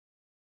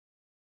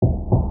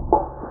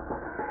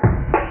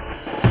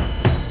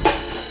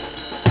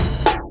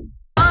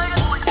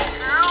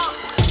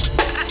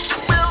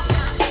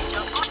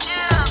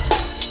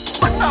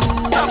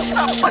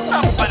What's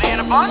up,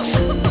 Banana Bunch?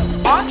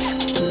 Bunch?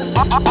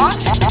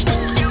 Bunch?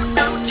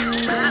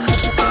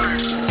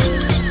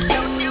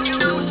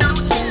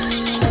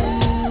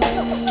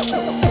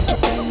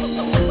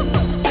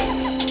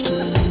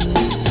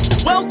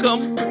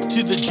 Welcome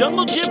to the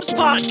Jungle Gyms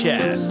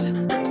podcast.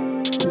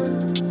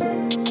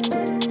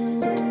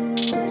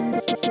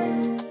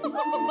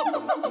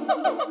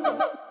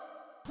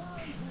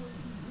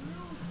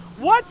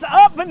 What's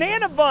up,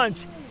 Banana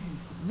Bunch?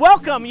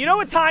 Welcome. You know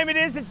what time it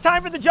is? It's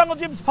time for the Jungle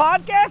Gyms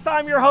podcast.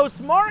 I'm your host,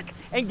 Mark,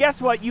 and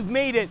guess what? You've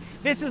made it.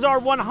 This is our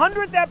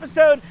 100th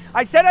episode.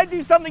 I said I'd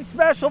do something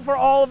special for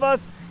all of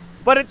us,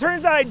 but it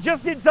turns out I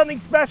just did something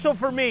special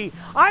for me.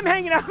 I'm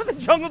hanging out at the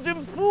Jungle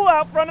Gyms pool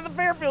out front of the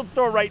Fairfield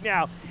store right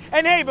now.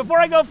 And hey, before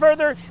I go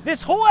further,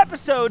 this whole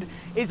episode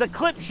is a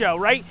clip show,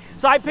 right?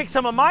 So I picked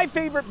some of my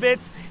favorite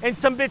bits and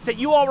some bits that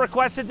you all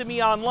requested to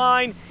me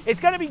online. It's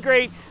gonna be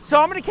great. So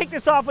I'm gonna kick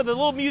this off with a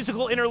little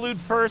musical interlude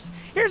first.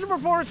 Here's a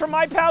performance from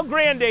my pal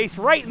Grandace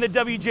right in the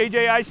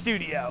WJJI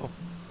studio.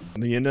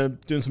 You end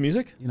up doing some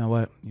music? You know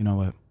what?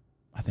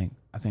 I think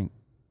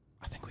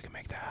we can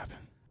make that happen.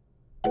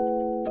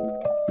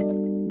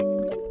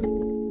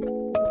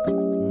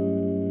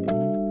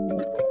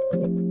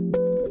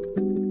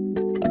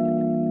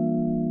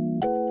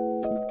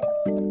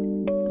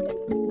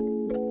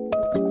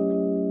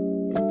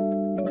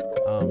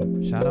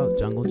 Shout out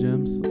Jungle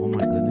Gyms. Oh my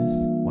goodness.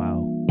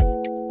 Wow.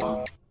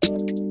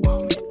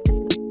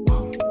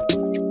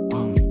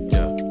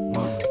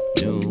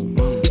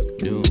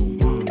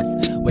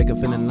 Wake up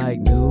feeling like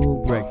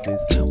new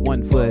breakfast.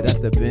 1 foot, I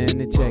step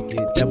in and check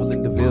it. Devil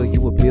in the veil,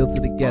 you appeal to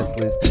the guest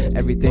list.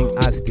 Everything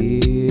I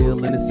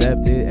steal and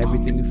accept it.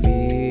 Everything you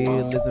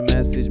feel is a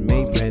message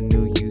made brand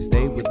new. You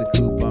stay with the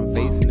coupe, I'm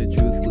facing the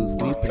truth. Lose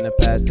sleep in the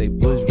past, say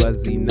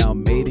bourgeoisie, now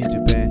made in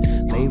Japan.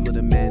 Label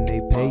the man,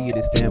 they pay you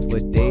to stand for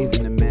days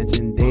in the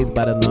mansion. Days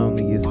by the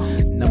loneliest.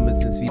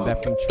 Numbers since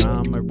feedback from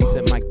trauma.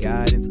 Reset my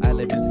guidance, I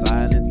live in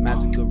silence.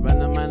 Magical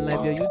run of my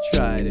life, yeah, you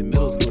tried. In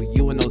middle school,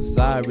 you and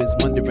Osiris,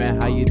 wondering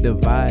how you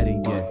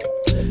dividing, yeah.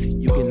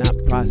 You cannot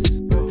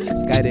prosper.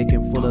 Sky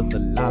aching full of the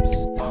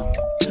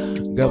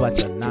lobster. Girl,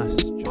 watch your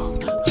nostrils.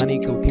 Honey,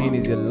 cocaine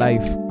is your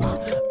life.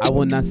 I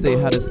will not say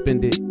how to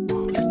spend it.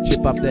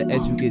 Chip off the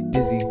edge, you get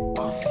dizzy.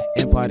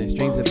 Imparting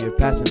strings of your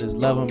passion is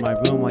love in my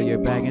room while you're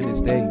bagging to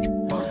stay.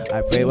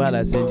 I pray while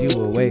I send you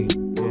away.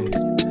 Yeah.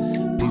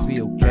 Please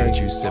be okay. Heard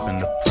you sipping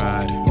the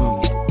pride.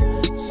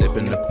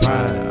 Sipping the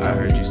pride. I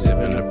heard you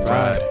sipping the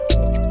pride.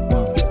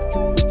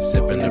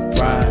 Sipping the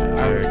pride.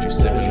 I heard you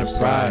sipping the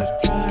pride.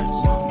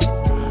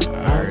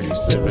 I heard you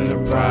sipping the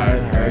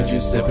pride. Heard you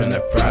sipping the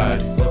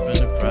pride. Sipping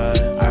the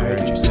pride. I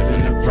heard you sipping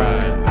the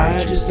pride. I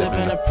heard you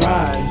sipping the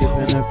pride.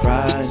 Sipping the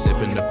pride.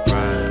 Sipping the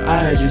pride.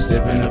 I heard you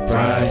sipping the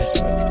pride.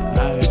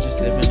 I heard you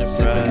sipping the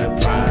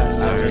pride.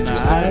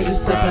 I heard you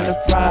sipping the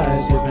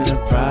pride. Sipping the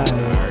pride.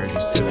 I heard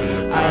you sipping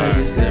the pride. I heard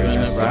you sipping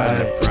the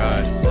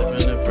pride.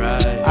 Sipping the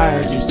pride. I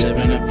heard you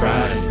sipping the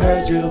pride.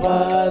 Heard you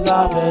was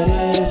off of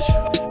this.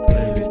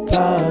 Baby,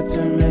 talk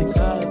to me,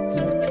 talk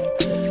to me.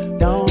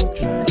 Don't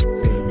try,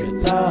 baby,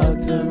 talk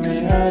to me.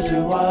 Heard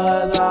you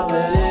was off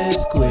of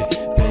this quick.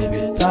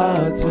 Baby,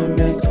 talk to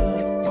me.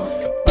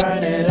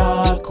 Burn it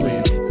all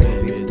quick.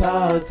 Baby,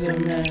 talk to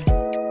me.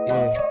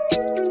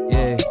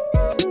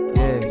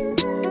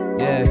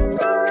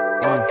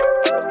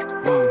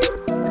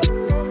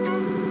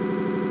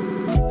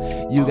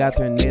 You got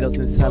tornadoes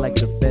inside like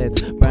the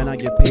feds. Burn all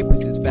your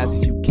papers as fast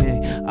as you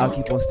can. I'll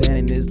keep on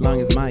standing as long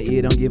as my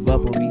ear don't give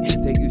up on me.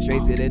 Take you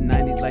straight to the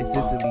 90s like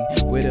Sicily.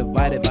 We're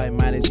divided by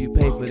mileage, you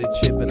pay for the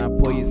trip. And I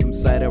pour you some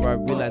cider, I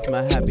realize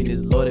my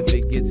happiness, Lord, if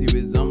it gets here,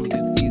 it's only a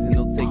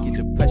seasonal. Take your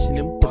depression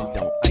and put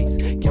it on ice.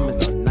 Cameras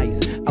are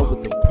nice, out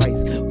with the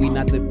price. We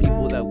not the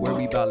people that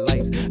worry about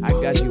lights. I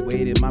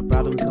graduated, my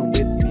problems come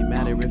with me.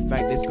 Matter of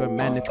fact, they score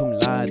magna cum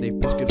laude. They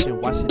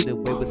prescription, wash it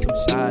away with some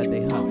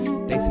Sade,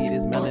 They see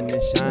this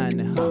melanin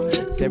shining,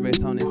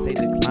 Serotonin say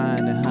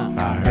decline,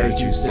 I heard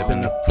you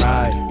sipping the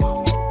pride.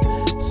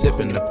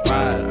 Sipping the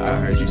pride. I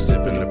heard you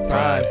sipping the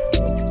pride.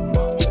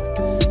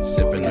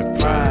 Sipping the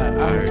pride.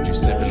 I heard you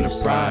sipping the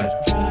pride.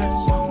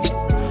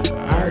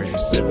 I heard you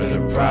sipping the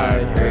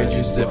pride. Heard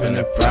you sipping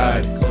the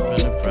pride. Sipping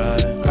the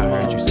pride. I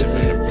heard you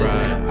sipping the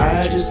pride. I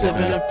heard you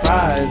sipping the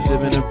pride.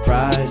 Sipping the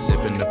pride.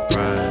 Sipping the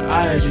pride.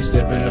 I heard you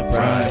sipping the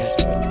pride.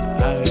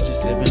 I heard you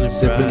sipping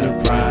the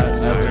pride.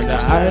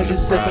 I heard you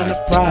sipping the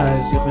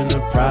pride. Sipping the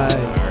pride.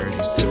 I heard you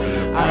sipping the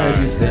pride. I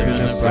heard you sipping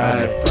the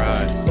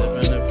pride.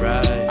 Sipping the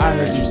pride. I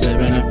heard you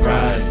sipping the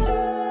pride.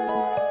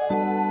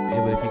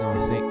 Yeah, but if you're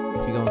gonna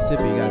sip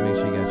it, you gotta make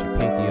sure you got your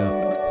pinky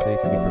up so you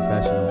can be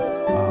professional.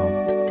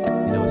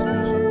 You know it's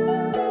crucial.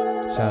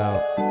 Shout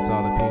out to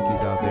all the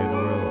pinkies out there in the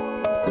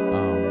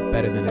world.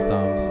 Better than the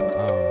thumbs.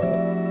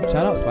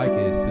 Shout out Spy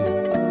Kids too.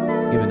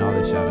 Giving all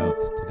the shout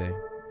outs today.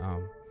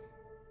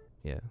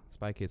 Yeah,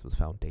 Spy Kids was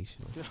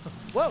foundational.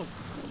 Whoa.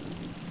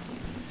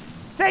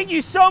 Thank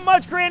you so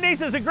much,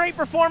 Grandace. It was a great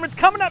performance.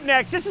 Coming up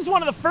next, this is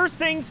one of the first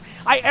things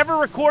I ever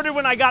recorded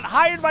when I got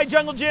hired by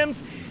Jungle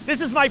Gyms. This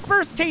is my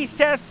first taste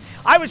test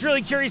I was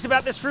really curious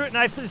about this fruit, and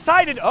I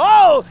decided,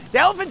 oh, the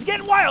elephant's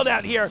getting wild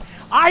out here.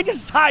 I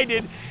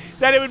decided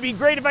that it would be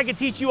great if I could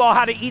teach you all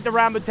how to eat the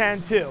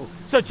rambutan too.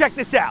 So check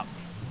this out.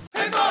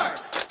 Hey Mark,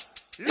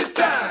 it's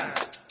time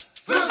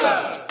for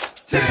the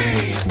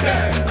Taste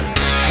Test.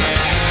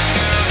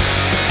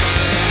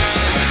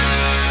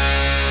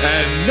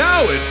 And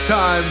now it's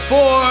time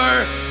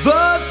for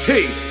the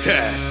Taste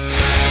Test.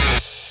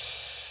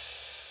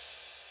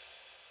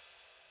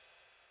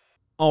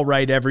 All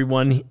right,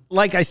 everyone.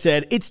 Like I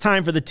said, it's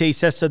time for the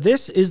taste test. So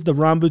this is the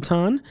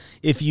rambutan.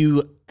 If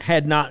you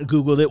had not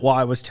Googled it while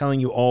I was telling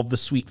you all of the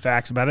sweet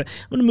facts about it,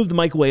 I'm going to move the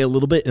mic away a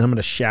little bit, and I'm going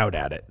to shout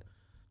at it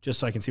just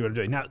so I can see what I'm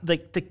doing. Now,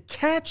 like the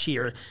catch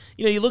here,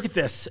 you look at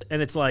this,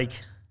 and it's like,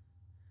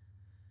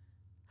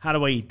 how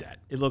do I eat that?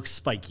 It looks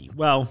spiky.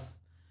 Well,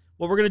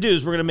 what we're going to do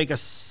is we're going to make a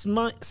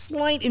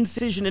slight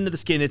incision into the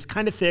skin. It's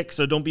kind of thick,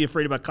 so don't be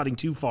afraid about cutting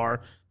too far.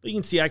 But you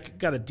can see I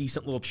got a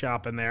decent little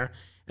chop in there.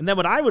 And then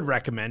what I would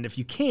recommend, if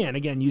you can,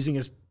 again, using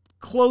as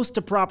close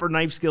to proper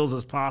knife skills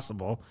as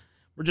possible,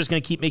 we're just going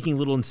to keep making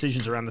little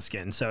incisions around the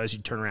skin. So as you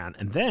turn around.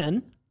 And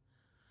then,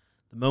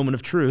 the moment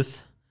of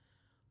truth.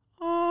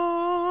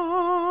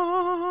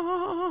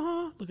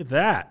 Look at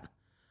that.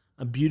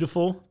 A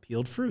beautiful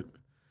peeled fruit.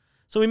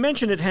 So we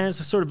mentioned it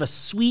has a sort of a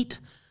sweet,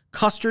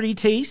 custardy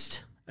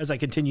taste as I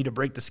continue to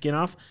break the skin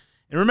off.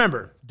 And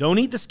remember, don't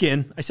eat the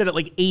skin. I said it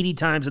like 80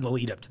 times in the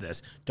lead up to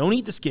this. Don't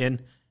eat the skin.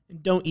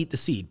 And don't eat the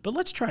seed. But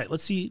let's try it.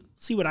 Let's see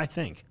what I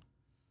think.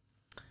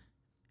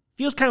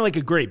 Feels kind of like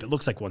a grape. It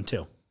looks like one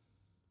too.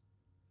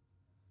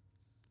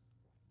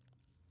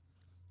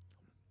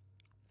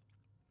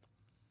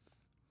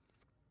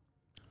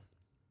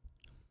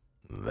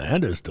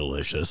 That is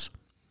delicious.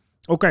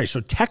 Okay,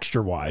 so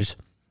texture-wise,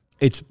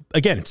 it's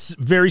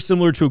very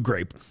similar to a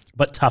grape,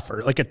 but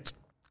tougher, like a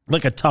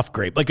tough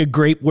grape, like a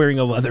grape wearing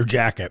a leather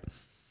jacket,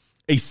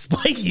 a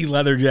spiky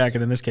leather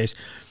jacket in this case.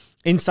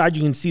 Inside,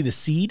 you can see the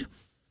seed.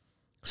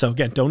 So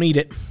again, don't eat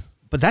it,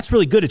 but that's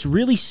really good. It's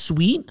really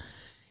sweet.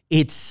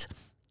 It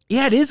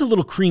is a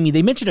little creamy.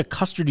 They mentioned a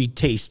custardy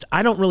taste.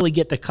 I don't really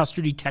get the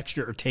custardy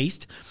texture or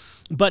taste,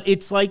 but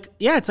it's like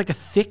a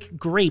thick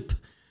grape,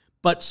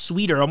 but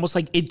sweeter, almost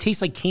like it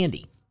tastes like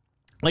candy.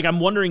 Like I'm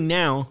wondering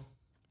now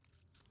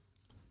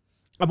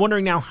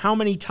how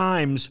many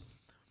times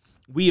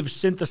we have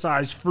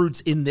synthesized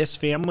fruits in this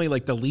family,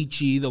 like the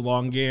lychee, the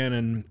longan,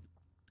 and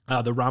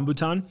the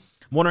rambutan.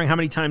 I'm wondering how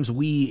many times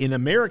we in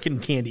American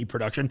candy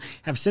production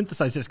have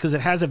synthesized this because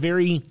it has a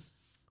very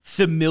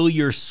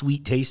familiar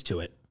sweet taste to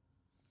it.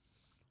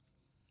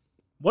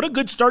 What a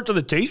good start to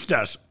the taste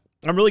test.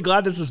 I'm really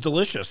glad this was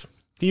delicious.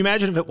 Can you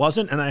imagine if it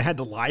wasn't and I had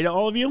to lie to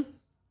all of you?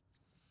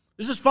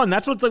 This is fun.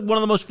 That's what's one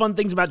of the most fun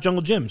things about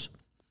Jungle Jim's.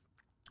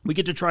 We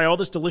get to try all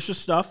this delicious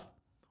stuff.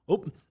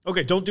 Oh,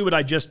 okay, don't do what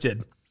I just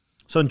did.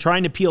 So in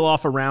trying to peel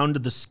off around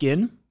the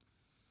skin,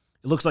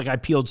 it looks like I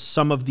peeled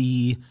some of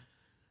the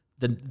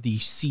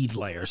seed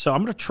layer. So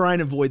I'm going to try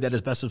and avoid that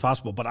as best as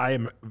possible, but I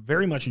am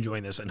very much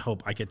enjoying this and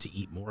hope I get to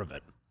eat more of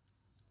it.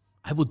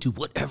 I will do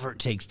whatever it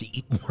takes to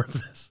eat more of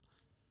this.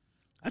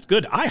 That's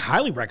good. I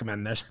highly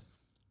recommend this.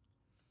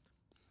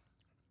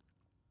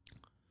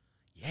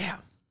 Yeah.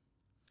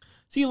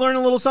 So you learn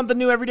a little something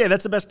new every day.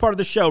 That's the best part of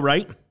the show,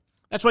 right?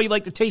 That's why you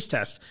like the taste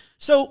test.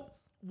 So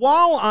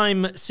while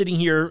I'm sitting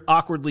here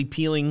awkwardly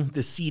peeling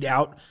the seed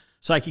out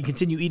so I can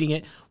continue eating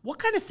it, what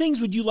kind of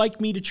things would you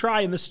like me to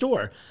try in the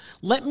store?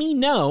 Let me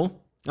know.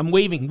 I'm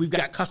waving. We've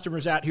got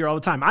customers out here all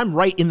the time. I'm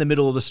right in the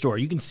middle of the store.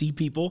 You can see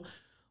people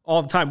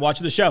all the time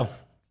watching the show.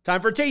 It's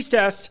time for a taste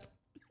test.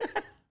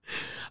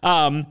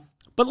 But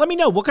let me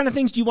know, what kind of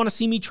things do you want to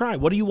see me try?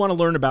 What do you want to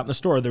learn about in the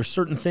store? Are there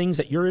certain things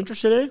that you're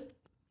interested in?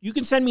 You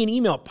can send me an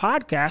email at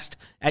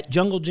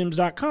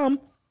podcast@junglejims.com,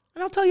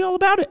 and I'll tell you all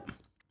about it.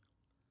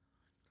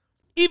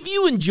 If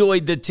you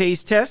enjoyed the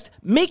taste test,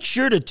 make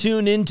sure to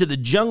tune in to the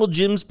Jungle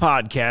Jim's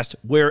podcast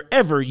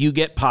wherever you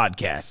get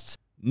podcasts.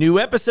 New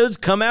episodes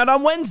come out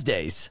on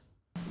Wednesdays.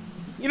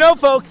 You know,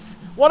 folks,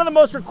 one of the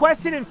most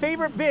requested and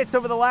favorite bits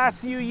over the last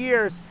few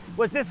years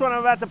was this one I'm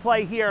about to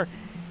play here.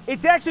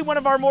 It's actually one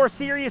of our more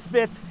serious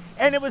bits,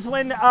 and it was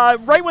when,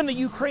 right when the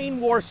Ukraine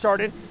war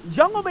started,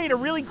 Jungle made a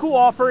really cool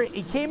offer.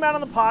 It came out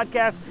on the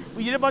podcast.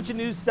 We did a bunch of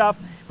news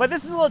stuff, but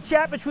this is a little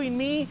chat between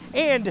me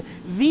and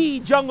the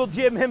Jungle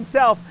Jim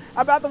himself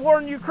about the war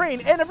in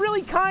Ukraine, and a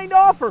really kind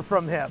offer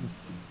from him.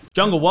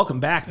 Jungle, welcome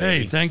back,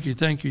 baby. Hey,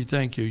 thank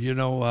you. You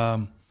know,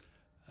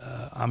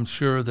 I'm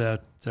sure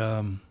that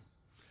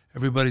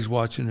everybody's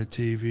watching the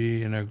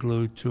TV and they're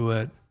glued to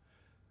it,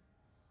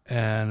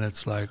 and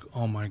it's like,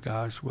 oh my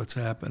gosh, what's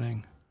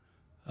happening?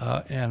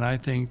 And I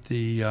think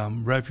the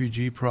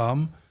refugee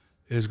problem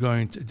is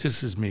going to,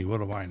 this is me, what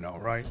do I know,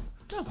 right?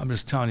 I'm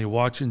just telling you,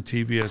 watching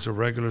TV as a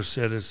regular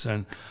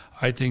citizen,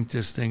 I think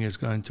this thing is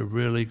going to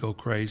really go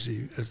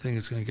crazy. This thing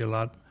is going to get a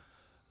lot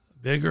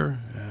bigger,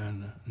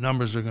 and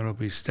numbers are going to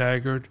be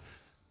staggered,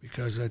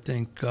 because I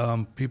think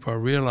people are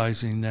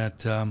realizing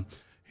that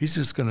he's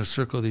just going to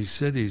circle these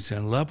cities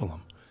and level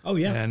them. Oh,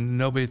 yeah. And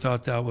nobody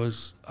thought that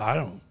was,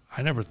 I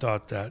never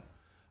thought that.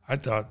 I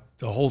thought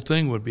the whole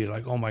thing would be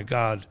like, oh my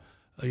God,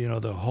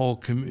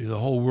 the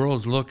whole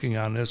world's looking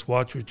on this.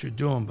 Watch what you're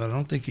doing, but I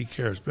don't think he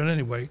cares. But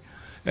anyway,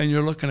 and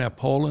you're looking at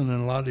Poland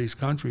and a lot of these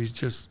countries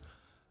just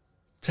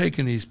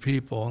taking these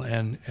people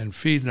and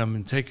feeding them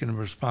and taking the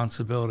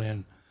responsibility,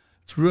 and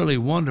it's really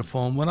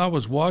wonderful. And when I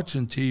was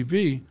watching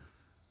TV,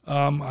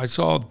 I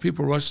saw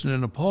people rushing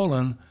into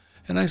Poland,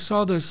 and I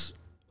saw this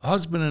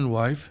husband and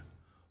wife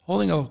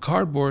holding a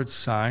cardboard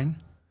sign,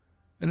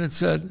 and it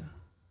said,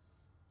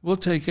 "We'll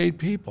take 8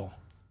 people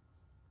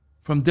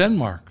from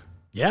Denmark."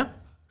 Yeah.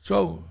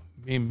 So,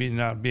 me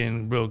not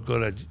being real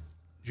good at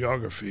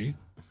geography,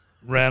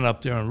 ran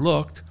up there and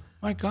looked.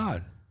 My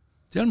God,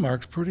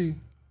 Denmark's pretty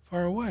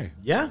far away.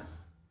 Yeah.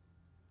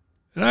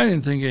 And I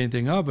didn't think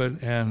anything of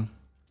it. And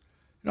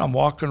I'm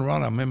walking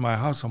around. I'm in my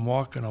house. I'm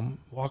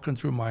walking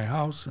through my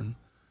house, and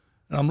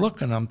I'm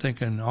looking. I'm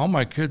thinking, all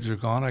my kids are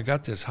gone. I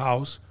got this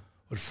house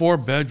with 4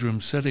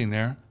 bedrooms sitting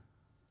there,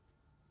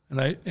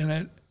 and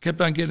I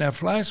kept on getting that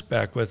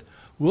flashback with,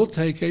 "We'll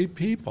take 8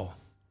 people."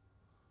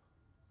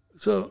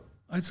 So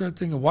I started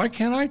thinking, why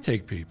can't I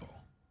take people?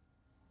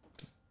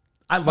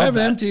 I have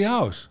an empty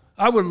house.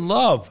 I would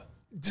love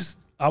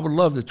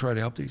to try to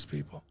help these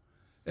people.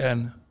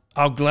 And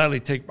I'll gladly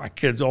take my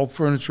kids' old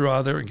furniture out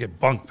of there and get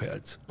bunk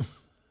beds.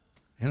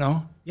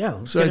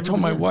 Yeah. So I told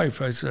my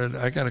wife, I said,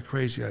 I got a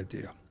crazy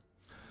idea.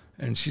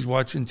 And she's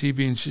watching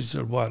TV, and she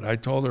said, what? I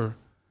told her,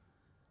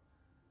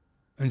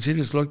 and she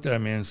just looked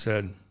at me and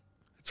said,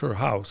 it's her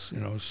house.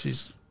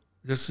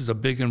 This is a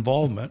big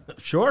involvement.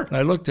 Sure. And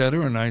I looked at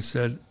her and I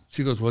said,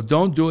 she goes, well,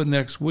 don't do it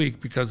next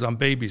week because I'm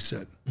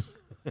babysitting.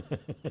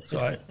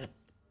 So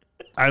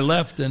I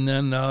left, and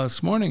then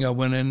this morning I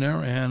went in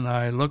there and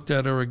I looked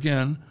at her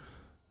again,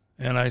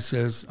 and I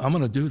says, I'm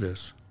going to do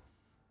this.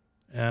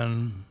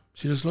 And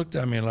she just looked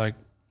at me like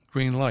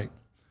green light.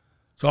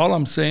 So all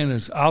I'm saying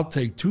is I'll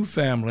take 2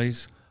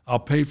 families, I'll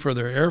pay for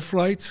their air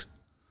flights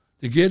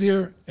to get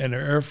here and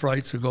their air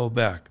flights to go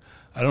back.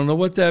 I don't know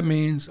what that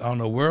means. I don't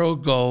know where it'll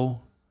go,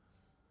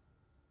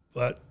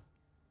 but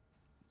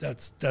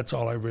that's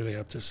all I really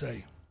have to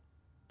say.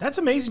 That's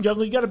amazing,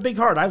 Jungle. You got a big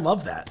heart. I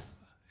love that.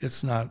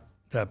 It's not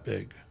that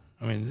big.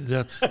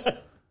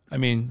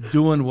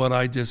 Doing what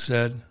I just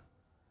said,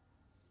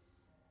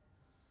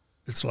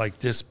 it's like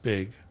this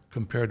big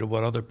compared to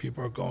what other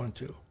people are going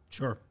to.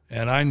 Sure.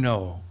 And I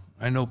know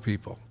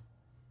people,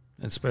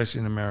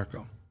 especially in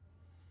America.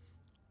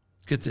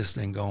 Get this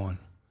thing going.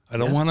 I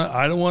don't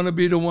want to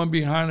be the one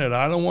behind it.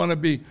 I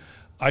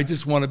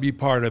just want to be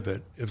part of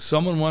it. If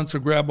someone wants to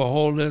grab a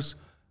hold of this,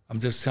 I'm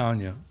just telling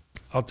you,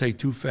 I'll take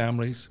 2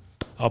 families,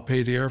 I'll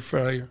pay the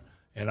airfare,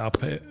 and I'll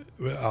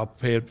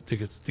pay it to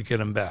get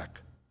them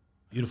back.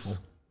 Beautiful.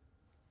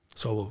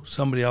 So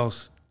somebody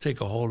else take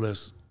a hold of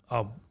this.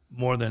 I'm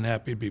more than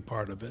happy to be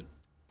part of it.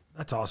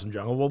 That's awesome,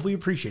 Jungle. Well, we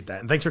appreciate that.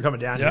 And thanks for coming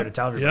down here to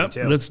tell everybody,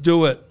 too. Let's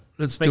do it.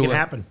 Let's make it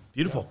happen.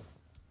 Beautiful.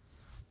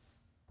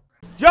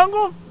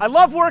 Jungle, I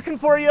love working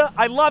for you.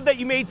 I love that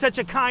you made such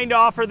a kind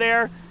offer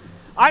there.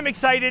 I'm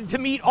excited to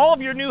meet all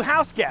of your new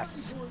house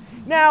guests.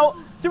 Now,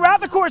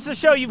 throughout the course of the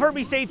show, you've heard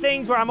me say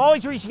things where I'm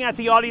always reaching out to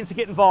the audience to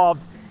get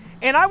involved.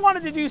 And I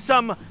wanted to do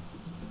some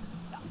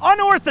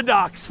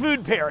unorthodox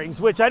food pairings,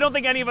 which I don't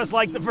think any of us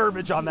like the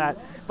verbiage on that,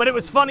 but it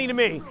was funny to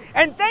me.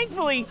 And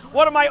thankfully,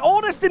 one of my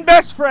oldest and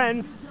best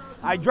friends,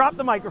 I dropped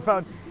the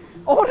microphone,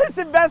 oldest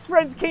and best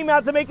friends came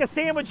out to make a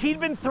sandwich he'd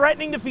been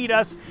threatening to feed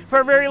us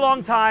for a very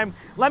long time.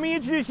 Let me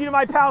introduce you to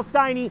my pal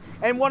Steiny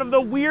and one of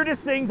the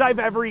weirdest things I've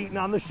ever eaten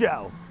on the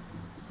show.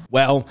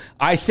 Well,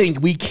 I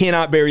think we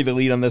cannot bury the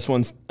lead on this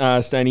one,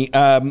 Steiny.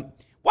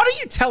 Why don't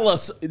you tell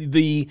us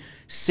the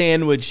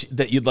sandwich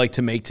that you'd like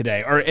to make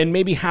today, and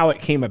maybe how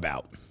it came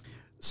about?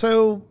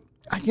 So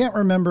I can't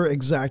remember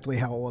exactly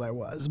how old I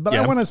was, but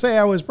I want to say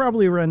I was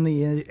probably around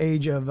the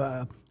age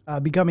of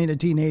becoming a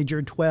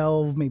teenager,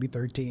 12, maybe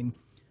 13.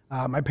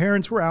 My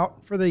parents were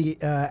out for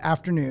the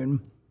afternoon,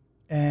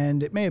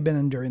 and it may have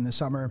been during the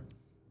summer.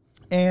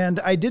 And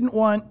I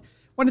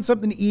wanted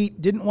something to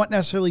eat, didn't want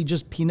necessarily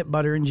just peanut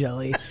butter and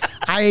jelly.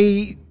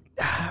 I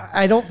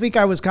don't think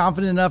I was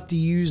confident enough to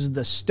use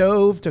the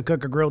stove to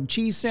cook a grilled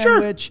cheese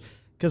sandwich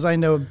because I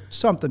know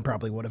something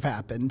probably would have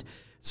happened.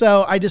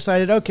 So I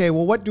decided, okay,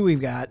 well, what do we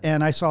got?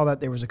 And I saw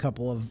that there was a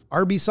couple of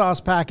Arby's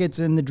sauce packets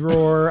in the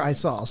drawer. I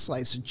saw a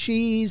slice of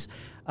cheese.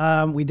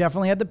 We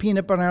definitely had the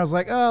peanut butter. I was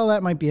like, oh,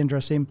 that might be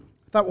interesting.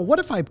 I thought, well, what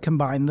if I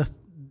combine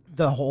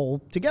the whole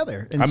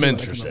together? And I'm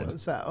interested.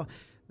 So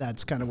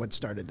that's kind of what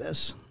started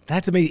this.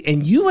 That's amazing.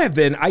 And you have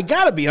been, I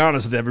got to be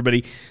honest with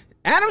everybody,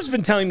 Adam's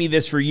been telling me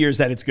this for years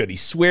that it's good. He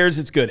swears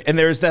it's good. And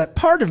there's that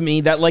part of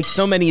me that, like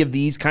so many of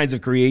these kinds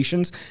of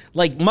creations,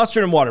 like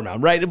mustard and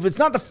watermelon, right? It's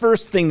not the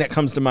first thing that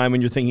comes to mind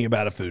when you're thinking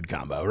about a food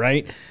combo,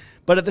 right?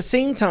 But at the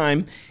same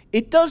time,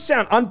 it does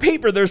sound, on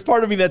paper, there's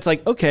part of me that's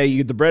like, okay, you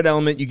get the bread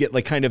element, you get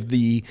like kind of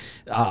the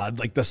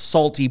like the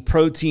salty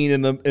protein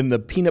in the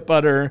peanut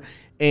butter,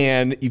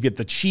 and you get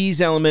the cheese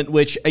element,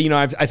 which,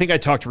 I think I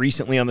talked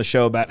recently on the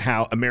show about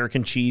how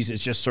American cheese is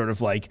just sort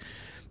of like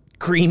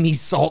creamy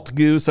salt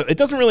goo. So it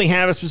doesn't really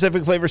have a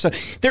specific flavor. So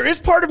there is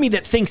part of me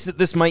that thinks that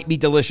this might be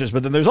delicious,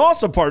 but then there's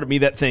also part of me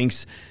that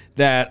thinks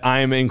that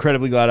I'm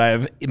incredibly glad I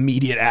have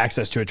immediate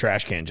access to a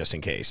trash can just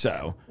in case.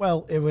 So,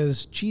 well, it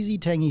was cheesy,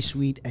 tangy,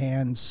 sweet,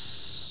 and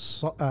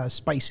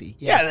spicy.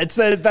 Yeah, it's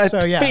that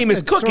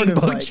famous cooking sort of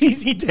book, like,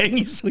 cheesy,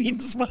 tangy, sweet,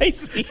 and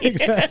spicy.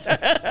 Exactly.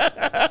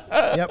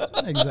 Yep,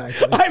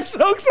 exactly. I'm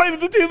so excited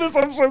to do this.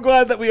 I'm so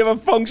glad that we have a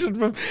function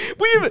from.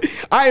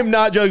 I am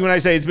not joking when I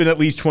say it's been at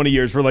least 20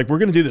 years. We're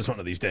going to do this one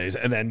of these days,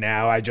 and then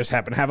now I just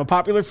happen to have a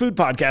popular food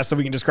podcast, so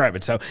we can describe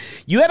it. So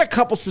you had a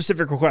couple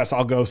specific requests.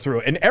 I'll go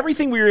through, and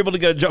everything we were able to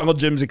get at Jungle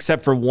Jim's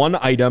except for one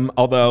item.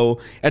 Although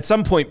at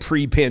some point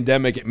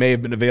pre-pandemic, it may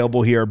have been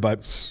available here,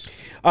 but.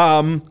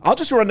 I'll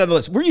just run down the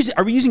list.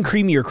 Are we using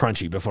creamy or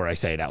crunchy before I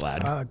say it out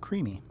loud?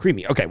 Creamy.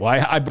 Creamy. Okay. Well,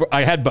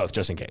 I had both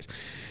just in case.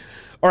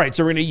 All right.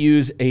 So we're going to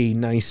use a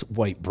nice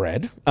white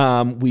bread.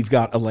 We've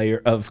got a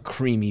layer of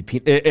creamy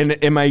peanut.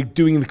 And am I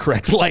doing the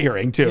correct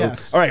layering too?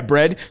 Yes. All right.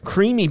 Bread,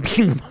 creamy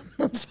peanut butter.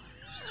 I'm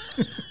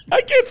sorry.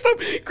 I can't stop.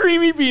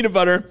 Creamy peanut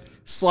butter,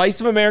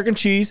 slice of American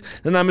cheese.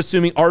 And I'm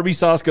assuming Arby's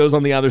sauce goes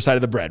on the other side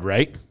of the bread,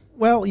 right?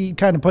 Well, you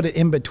kind of put it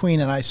in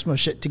between, and I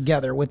smush it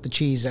together with the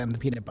cheese and the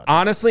peanut butter.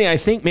 Honestly, I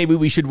think maybe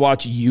we should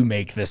watch you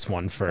make this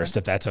one first,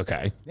 if that's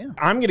okay. Yeah.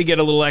 I'm going to get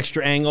a little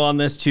extra angle on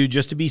this, too,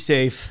 just to be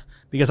safe,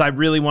 because I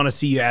really want to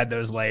see you add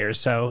those layers.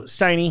 So,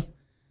 Steiny,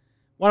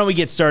 why don't we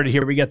get started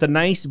here? We got the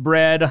nice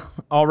bread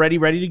already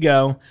ready to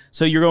go.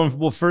 So,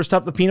 we'll first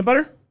up the peanut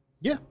butter?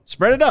 Yeah.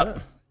 Spread it up.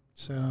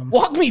 So,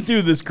 walk me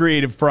through this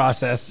creative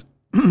process,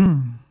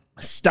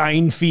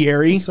 Stein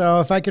Fieri.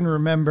 So, if I can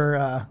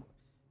remember...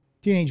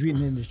 Teenage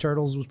Mutant Ninja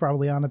Turtles was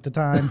probably on at the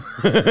time.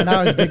 And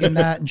I was digging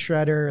that and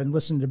Shredder and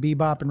listening to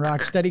Bebop and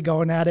Rocksteady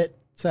going at it.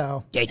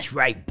 So that's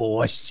right,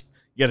 boss.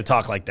 You got to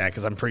talk like that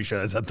because I'm pretty sure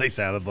that's what they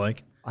sounded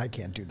like. I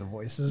can't do the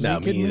voices. No,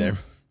 me either.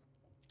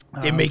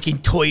 They're making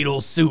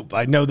turtle soup.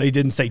 I know they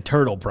didn't say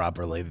turtle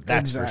properly.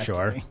 That's exactly. for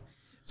sure.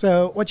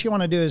 So what you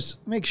want to do is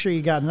make sure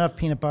you got enough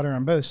peanut butter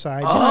on both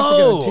sides. You don't have to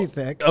go too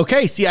thick.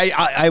 Okay. See,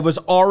 I was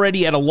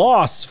already at a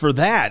loss for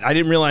that. I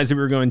didn't realize that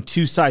we were going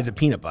 2 sides of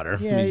peanut butter.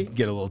 Yeah, Let me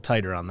get a little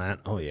tighter on that.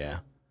 Oh, yeah.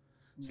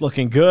 It's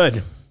looking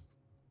good.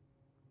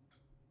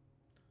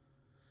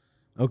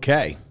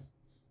 Okay.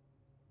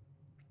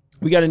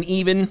 We got an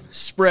even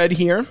spread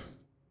here.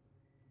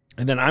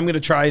 And then I'm going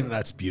to try.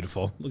 That's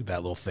beautiful. Look at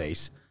that little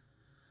face.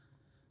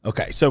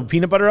 Okay, so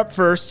peanut butter up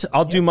first.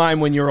 I'll do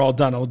mine when you're all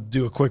done. I'll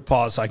do a quick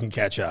pause so I can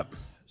catch up.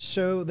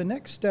 So the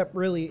next step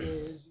really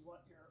is you want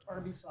your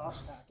Arby's sauce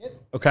packet.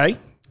 Okay.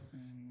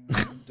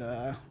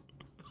 And,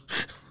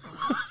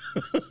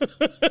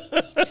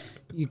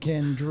 you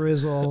can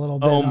drizzle a little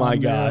bit my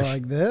gosh.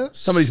 like this.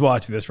 Somebody's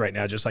watching this right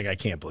now just like, I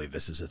can't believe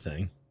this is a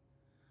thing.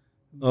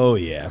 Oh,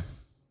 yeah.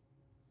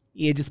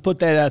 Yeah, just put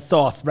that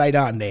sauce right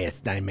on there,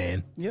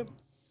 Steinman. Yep.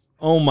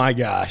 Oh, my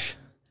gosh.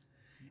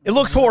 It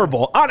looks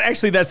horrible.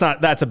 Actually, that's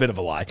a bit of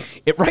a lie.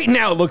 Right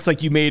now, it looks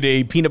like you made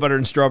a peanut butter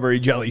and strawberry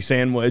jelly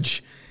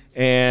sandwich.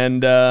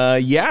 And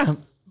yeah,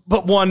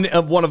 but one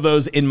of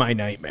those in my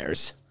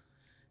nightmares.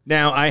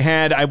 Now,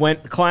 I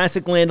went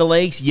classic Land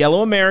O'Lakes,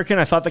 yellow American.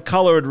 I thought the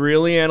color would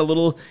really add a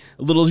little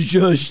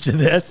zhuzh to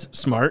this.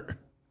 Smart.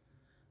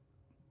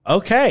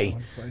 Okay.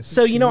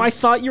 So, I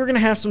thought you were going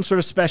to have some sort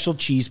of special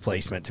cheese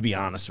placement, to be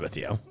honest with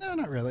you. No,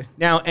 not really.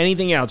 Now,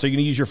 anything else? Are you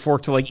going to use your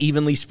fork to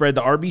evenly spread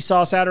the Arby's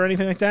sauce out or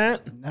anything like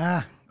that?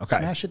 Nah. Okay.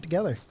 Smash it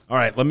together. All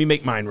right. Let me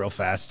make mine real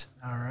fast.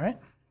 All right.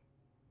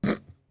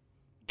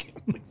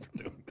 Can't believe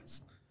we're doing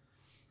this.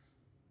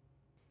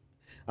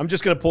 I'm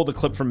just going to pull the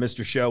clip from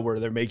Mr. Show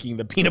where they're making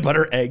the peanut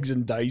butter, eggs,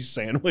 and dice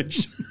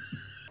sandwich.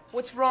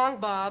 What's wrong,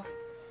 Bob?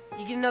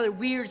 You get another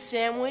weird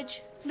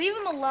sandwich? Leave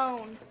him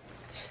alone.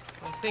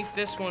 I think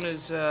this one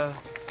is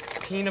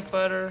peanut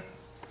butter,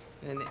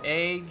 an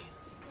egg,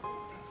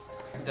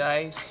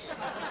 dice.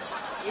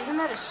 Isn't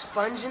that a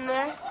sponge in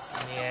there?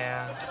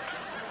 Yeah.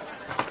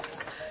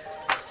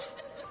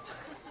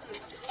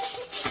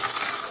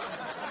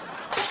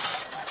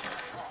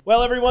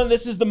 Well, everyone,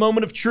 this is the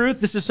moment of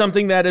truth. This is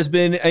something that has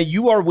been,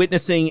 you are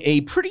witnessing a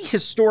pretty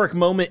historic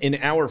moment in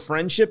our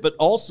friendship, but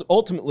also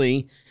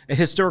ultimately a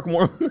historic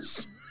moment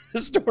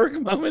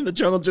in the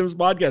Jungle Jim's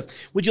podcast.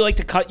 Would you like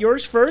to cut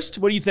yours first?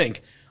 What do you think?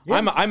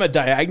 Yeah. I'm a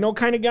diagonal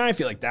kind of guy. I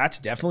feel like that's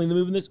definitely the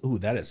move in this. Ooh,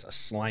 that is a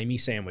slimy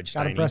sandwich.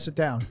 Gotta press it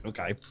down.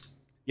 Okay.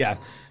 Yeah.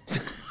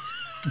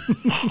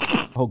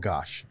 Oh,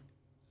 gosh.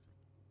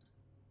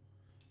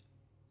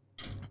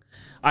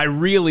 I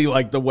really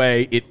like the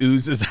way it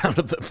oozes out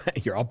of the...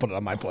 Here, I'll put it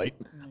on my plate.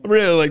 I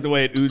really like the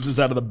way it oozes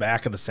out of the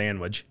back of the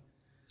sandwich.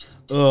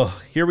 Ugh,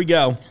 here we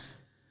go.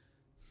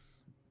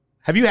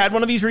 Have you had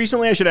one of these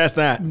recently? I should ask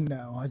that.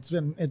 No, it's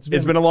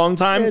been a long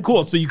time.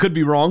 Cool. So you could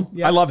be wrong.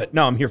 Yeah. I love it.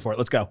 No, I'm here for it.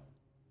 Let's go.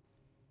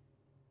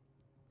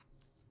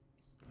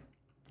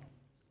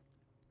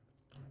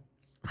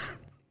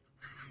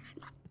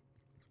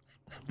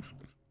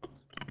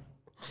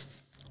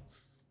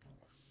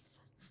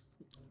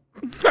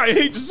 I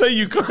hate to say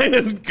you kind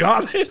of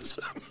got it.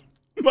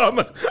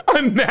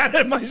 I'm mad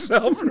at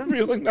myself for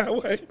feeling that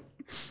way.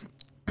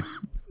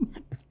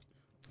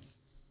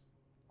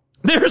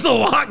 There's a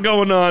lot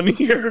going on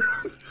here.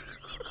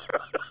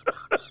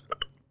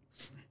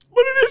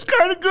 But it is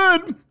kind of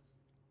good.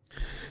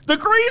 The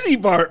crazy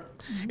part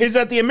is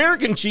that the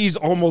American cheese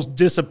almost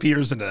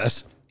disappears in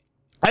this.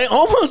 I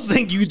almost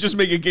think you could just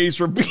make a case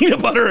for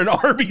peanut butter and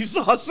Arby's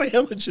sauce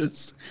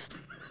sandwiches.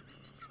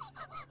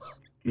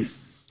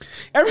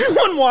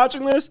 Everyone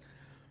watching this,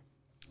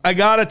 I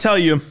gotta tell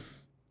you,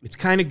 it's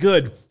kind of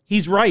good.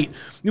 He's right.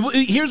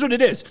 Here's what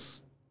it is.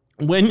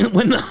 When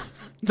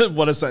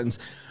what a sentence.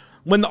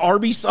 When the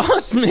Arby's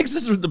sauce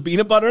mixes with the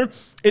peanut butter,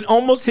 it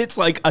almost hits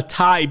like a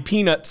Thai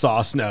peanut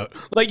sauce note.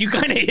 Like you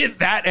kind of hit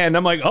that end.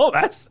 I'm like, oh,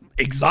 that's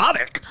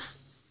exotic.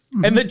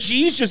 Mm-hmm. And the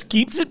cheese just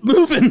keeps it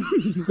moving.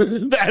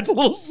 Adds a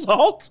little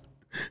salt.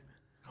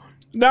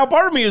 Now,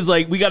 part of me is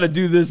like, we got to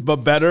do this, but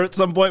better at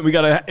some point. We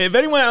got to, if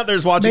anyone out there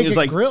is watching, is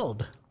like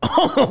grilled.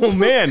 Oh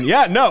man,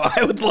 yeah, no,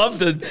 I would love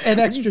to.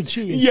 And extra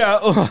cheese.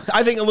 Yeah,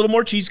 I think a little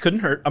more cheese couldn't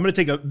hurt. I'm gonna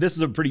take this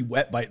is a pretty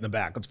wet bite in the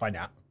back. Let's find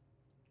out.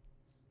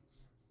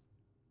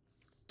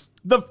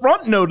 The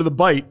front note of the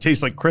bite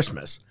tastes like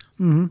Christmas.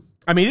 Mm-hmm.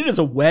 I mean, it is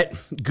a wet,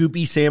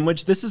 goopy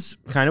sandwich. This is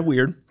kind of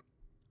weird.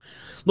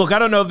 Look, I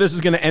don't know if this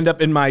is going to end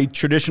up in my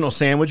traditional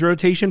sandwich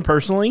rotation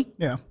personally.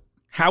 Yeah.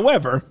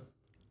 However,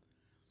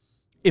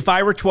 if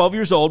I were 12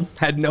 years old,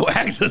 had no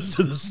access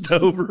to the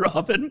stove or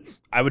oven,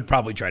 I would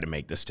probably try to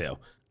make this too.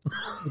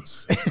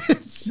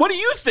 What do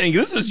you think?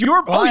 This is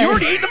your... Oh, you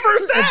already ate the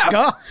first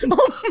half. It's gone.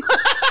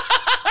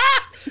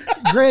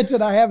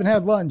 Granted, I haven't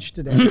had lunch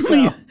today. So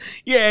yeah.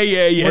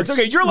 It's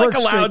okay. You're like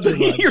allowed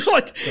to.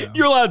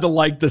 You're allowed to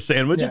like the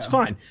sandwich. Yeah. It's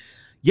fine.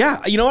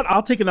 Yeah. You know what?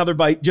 I'll take another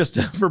bite just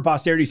for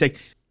posterity's sake.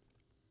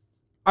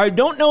 I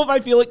don't know if I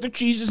feel like the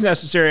cheese is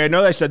necessary. I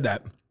know I said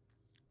that,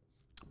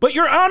 but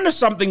you're onto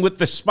something with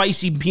the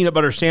spicy peanut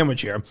butter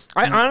sandwich here.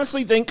 I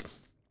honestly think,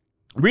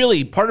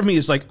 really, part of me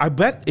is like, I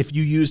bet if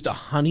you used a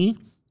honey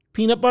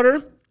peanut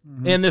butter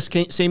and this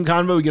same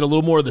combo, we get a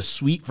little more of the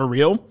sweet for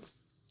real.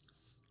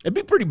 It'd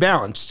be pretty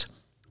balanced.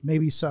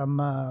 Maybe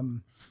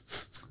some,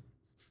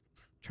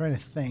 trying to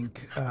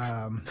think.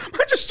 I'm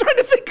just trying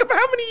to think of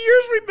how many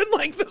years we've been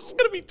like, this is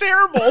going to be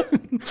terrible.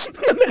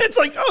 And then it's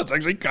like, oh, it's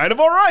actually kind of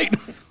all right.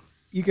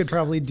 You could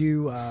probably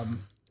do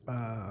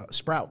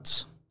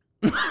Sprouts.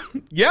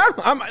 Yeah,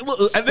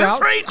 at this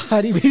rate,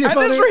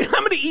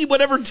 I'm going to eat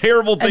whatever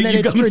terrible thing and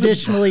then it's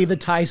traditionally the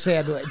Thai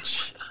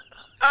sandwich.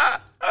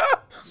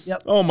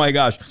 Yep. Oh my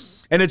gosh.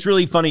 And it's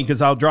really funny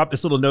because I'll drop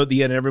this little note at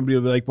the end and everybody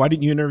will be like, why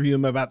didn't you interview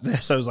him about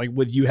this? I was like,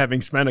 with you having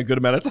spent a good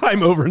amount of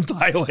time over in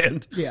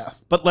Thailand. Yeah.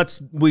 But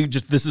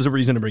this is a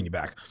reason to bring you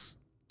back.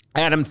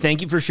 Adam,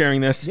 thank you for sharing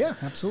this. Yeah,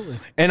 absolutely.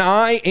 And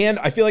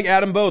I feel like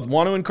Adam both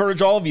want to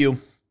encourage all of you,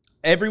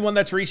 everyone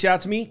that's reached out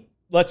to me,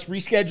 let's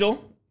reschedule.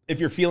 If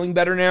you're feeling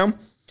better now,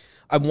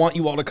 I want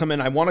you all to come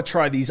in. I want to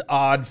try these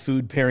odd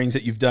food pairings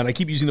that you've done. I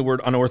keep using the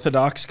word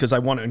unorthodox because I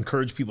want to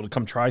encourage people to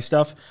come try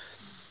stuff.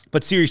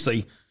 But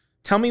seriously,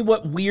 tell me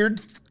what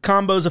weird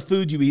combos of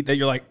food you eat that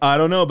you're like, I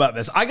don't know about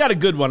this. I got a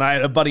good one. I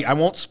had a buddy. I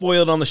won't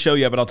spoil it on the show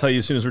yet, but I'll tell you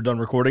as soon as we're done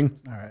recording.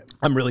 All right.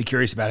 I'm really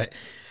curious about it.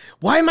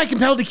 Why am I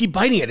compelled to keep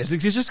biting it? Is it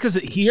just because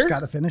it's here? Just got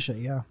to finish it,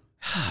 yeah.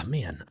 Ah,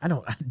 man,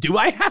 do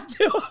I have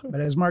to? But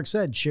as Mark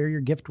said, share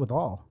your gift with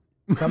all.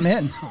 Come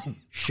in,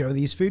 show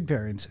these food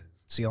pairings.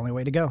 It's the only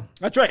way to go.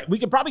 That's right. We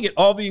could probably get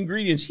all the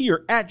ingredients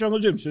here at Jungle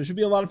Jim, so it should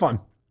be a lot of fun.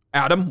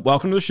 Adam,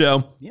 welcome to the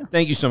show. Yeah.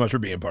 Thank you so much for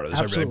being part of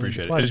this. Absolutely. I really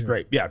appreciate Pleasure. it. It's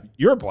great. Yeah,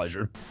 you're a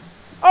pleasure.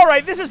 All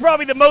right, this is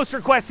probably the most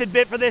requested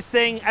bit for this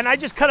thing, and I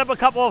just cut up a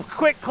couple of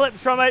quick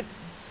clips from it.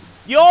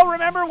 You all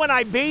remember when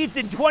I bathed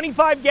in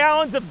 25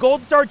 gallons of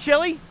Gold Star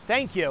chili?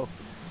 Thank you.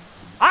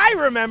 I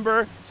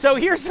remember, so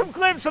here's some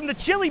clips from the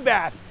chili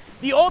bath.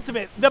 The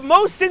ultimate, the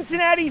most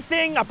Cincinnati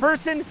thing a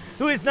person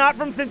who is not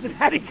from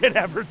Cincinnati could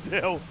ever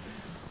do.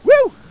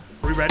 Woo!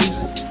 Are we ready?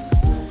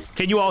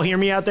 Can you all hear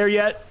me out there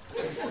yet?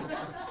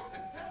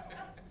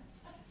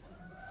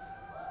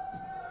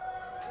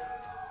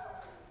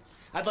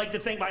 I'd like to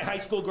thank my high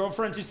school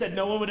girlfriends who said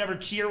no one would ever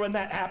cheer when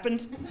that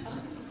happened.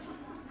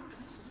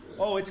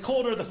 Oh, it's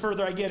colder the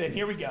further I get in.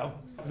 Here we go.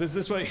 Is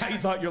this way how you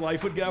thought your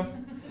life would go?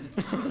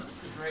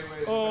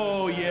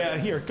 Oh, yeah.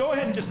 Here, go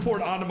ahead and just pour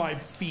it onto my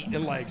feet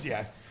and legs.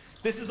 Yeah.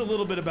 This is a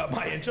little bit about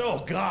my inch.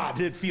 Oh, God,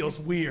 it feels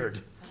weird.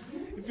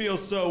 It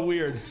feels so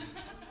weird.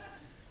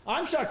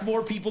 I'm shocked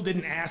more people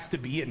didn't ask to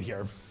be in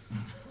here.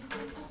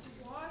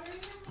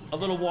 A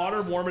little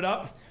water, warm it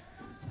up.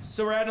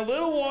 So we're adding a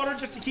little water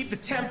just to keep the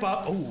temp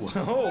up.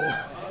 Oh.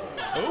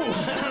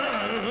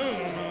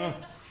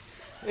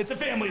 It's a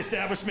family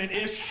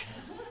establishment-ish.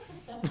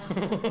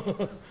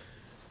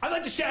 I'd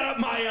like to shout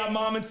out my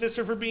mom and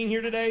sister for being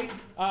here today.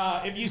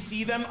 If you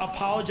see them,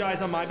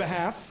 apologize on my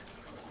behalf.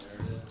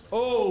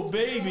 Oh,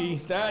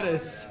 baby,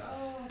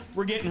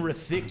 we're getting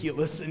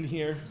ridiculous in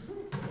here.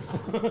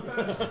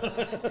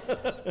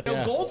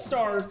 Yeah. Gold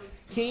Star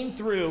came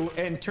through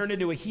and turned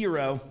into a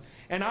hero,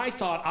 and I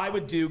thought I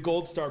would do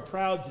Gold Star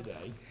Proud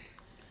today.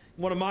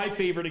 One of my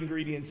favorite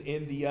ingredients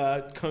in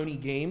the Coney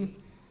game.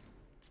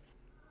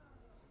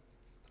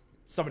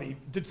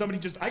 Did somebody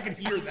just, I could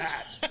hear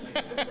that.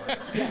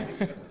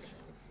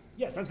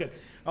 Yeah, sounds good.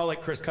 I'll let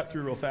Chris cut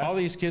through real fast. All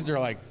these kids are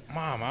like,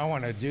 Mom, I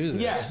want to do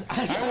this. Yes.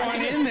 I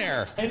want in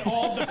there. And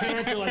all the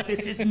parents are like,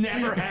 this is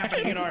never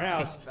happening in our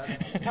house.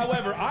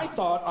 However, I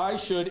thought I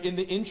should, in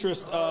the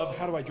interest of,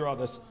 how do I draw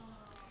this?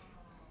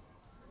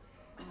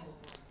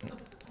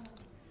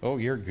 Oh,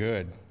 you're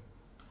good.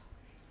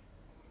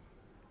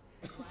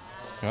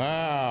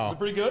 Wow. Is it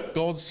pretty good?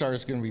 Gold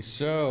Star's going to be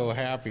so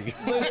happy.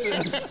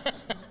 Listen.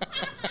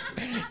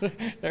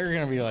 They're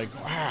going to be like,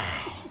 wow.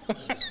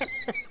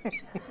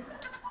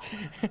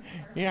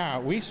 Yeah,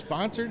 we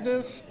sponsored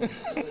this?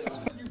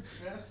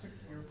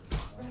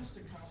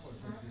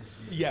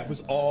 Yeah, it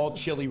was all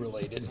chili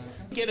related.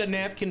 Get a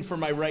napkin for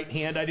my right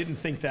hand. I didn't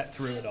think that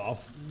through at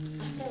all.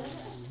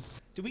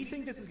 Do we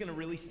think this is going to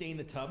really stain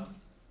the tub?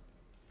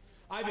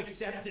 I've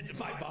accepted that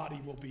my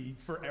body will be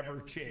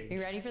forever changed.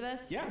 You ready for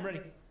this? Yeah, I'm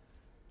ready.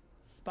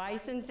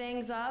 Spicing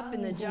things up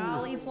in the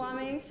Jolly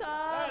Plumbing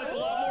tub. That's a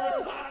lot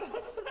more hot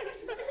sauce than I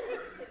expected.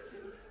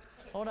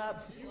 Hold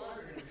up.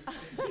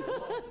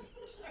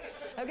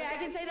 Okay, I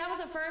can say that was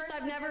a first.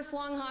 I've never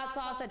flung hot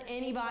sauce at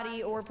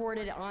anybody or poured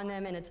it on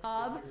them in a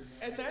tub.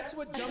 And that's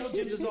what Jungle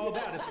Gyms is all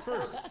about, is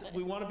firsts.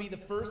 We want to be the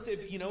first.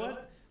 If you know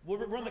what?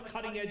 We're on the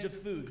cutting edge of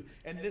food,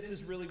 and this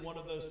is really one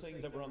of those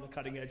things that we're on the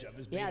cutting edge of.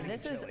 Is yeah,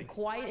 this is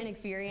quite an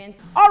experience.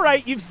 All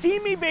right, you've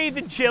seen me bathe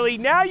in chili.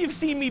 Now you've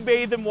seen me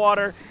bathe in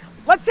water.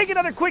 Let's take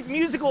another quick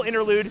musical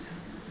interlude.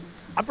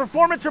 A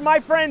performance from my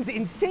friends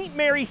in St.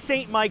 Mary,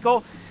 St.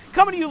 Michael,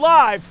 coming to you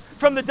live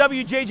from the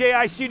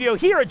WJJI studio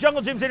here at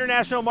Jungle Gyms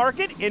International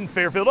Market in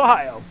Fairfield,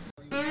 Ohio.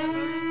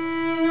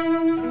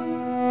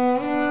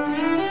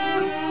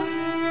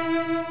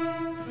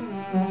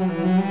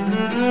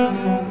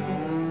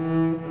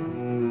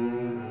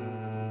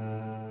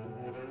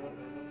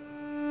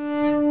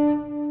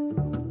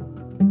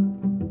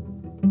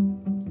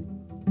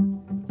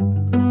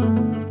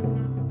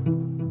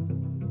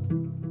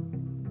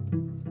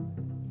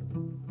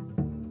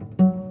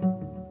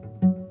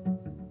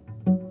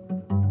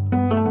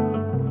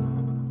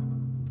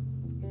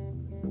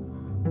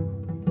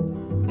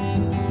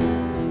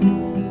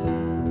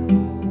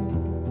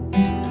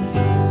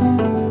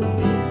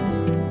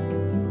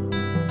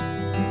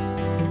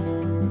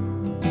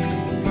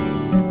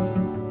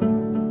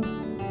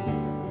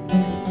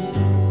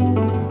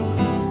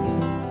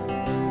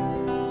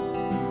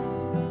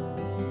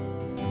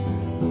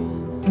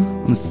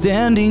 I'm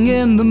standing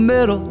in the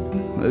middle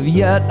of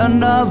yet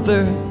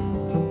another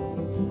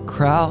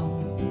crowd.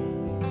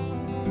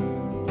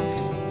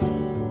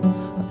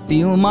 I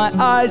feel my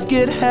eyes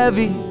get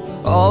heavy,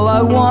 all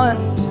I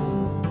want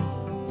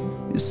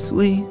is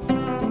sleep.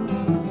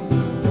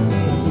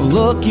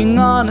 Looking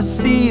on a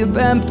sea of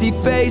empty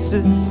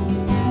faces,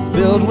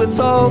 filled with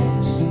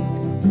hopes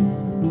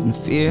and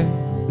fear.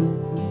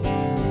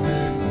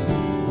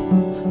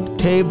 The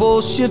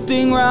table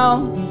shifting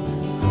round,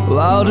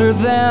 louder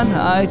than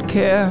I'd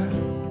care.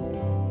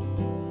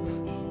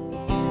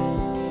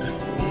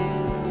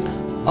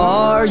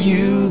 Are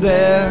you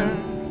there?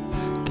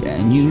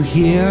 Can you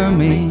hear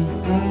me?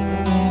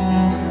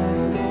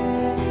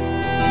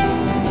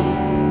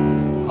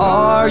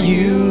 Are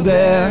you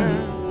there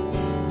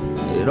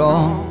at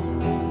all?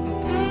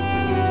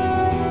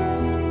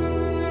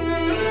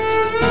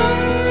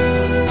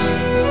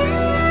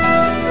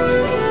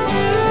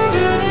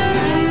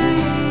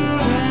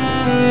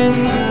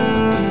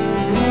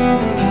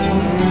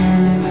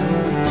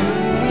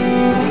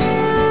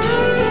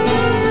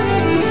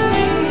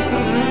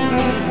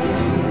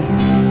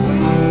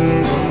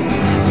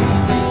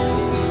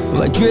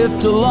 I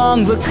drift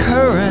along the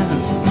current,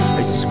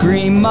 I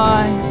scream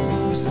my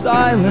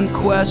silent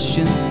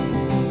question.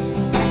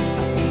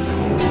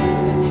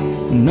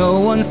 No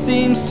one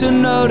seems to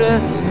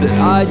notice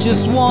that I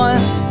just want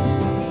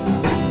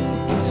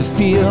to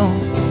feel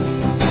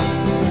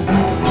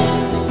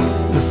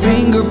the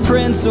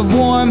fingerprints of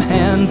warm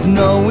hands,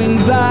 knowing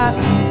that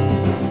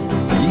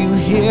you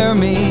hear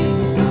me.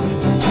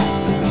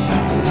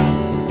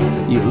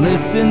 You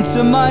listen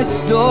to my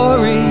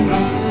story,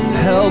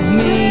 help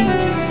me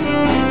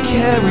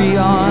carry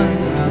on.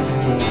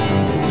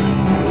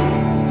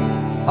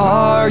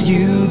 Are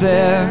you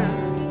there?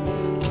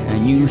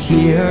 Can you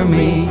hear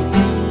me?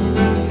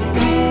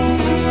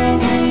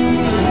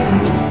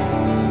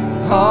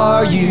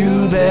 Are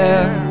you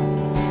there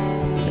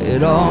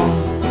at all?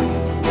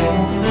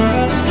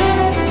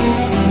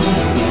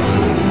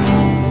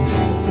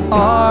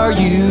 Are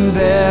you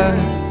there?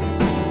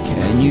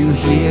 Can you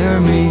hear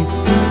me?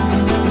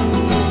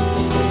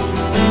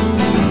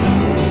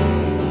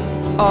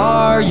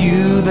 Are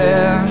you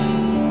there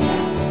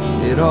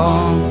at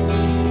all?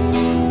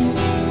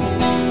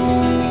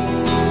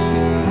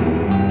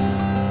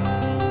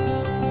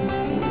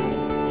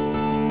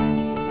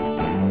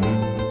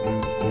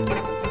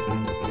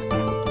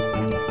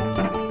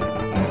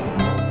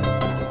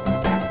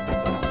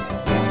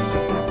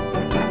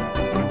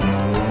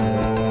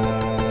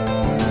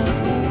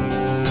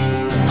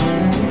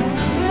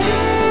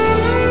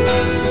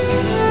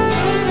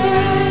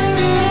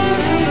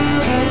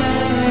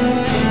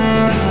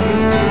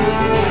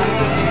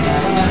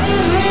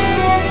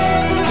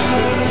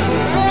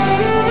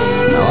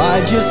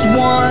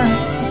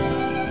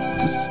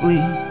 softly.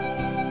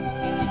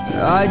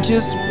 I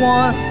just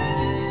want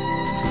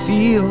to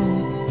feel,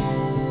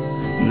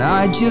 and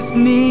I just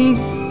need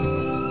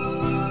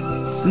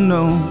to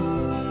know.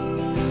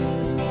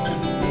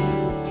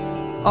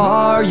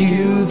 Are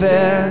you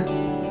there?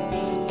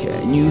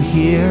 Can you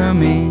hear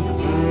me?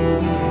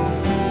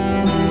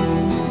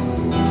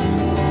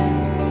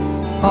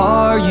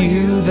 Are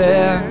you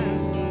there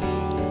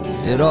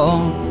at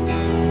all?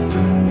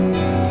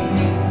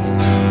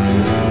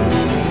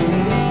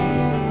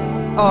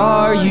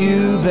 Are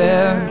you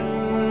there?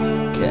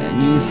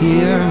 Can you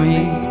hear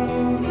me?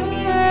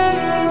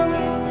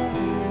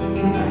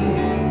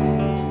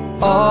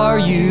 Are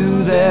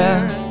you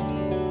there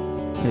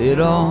at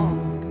all?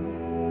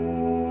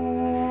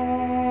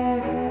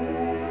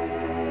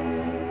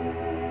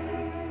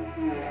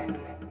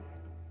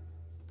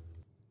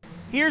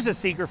 Here's a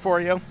secret for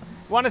you.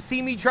 Want to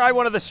see me try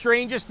one of the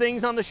strangest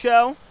things on the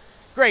show?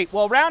 Great.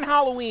 Well, around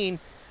Halloween,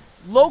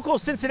 local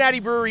Cincinnati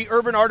brewery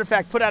Urban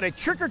Artifact put out a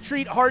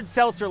trick-or-treat hard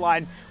seltzer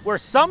line where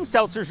some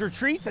seltzers were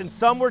treats and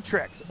some were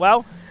tricks.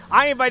 Well,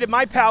 I invited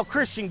my pal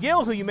Christian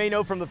Gill, who you may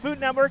know from the Food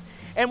Network,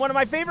 and one of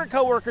my favorite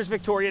coworkers,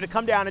 Victoria, to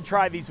come down and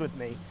try these with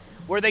me.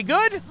 Were they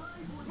good?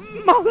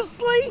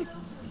 Mostly.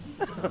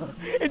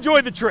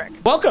 Enjoy the trick.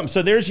 Welcome.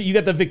 So there's you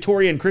got the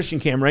Victoria and Christian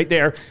cam right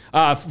there.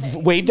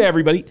 Wave to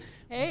everybody.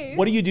 Hey.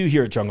 What do you do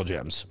here at Jungle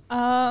Gems?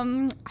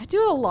 I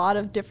do a lot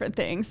of different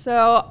things.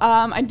 So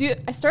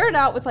I started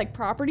out with like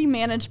property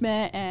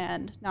management,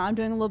 and now I'm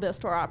doing a little bit of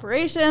store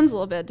operations, a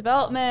little bit of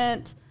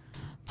development,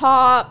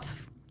 pop,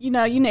 you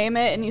name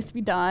it, it needs to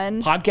be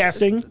done.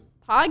 Podcasting.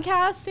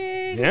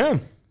 Yeah.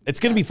 It's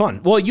going to be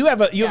fun. Well, you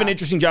have an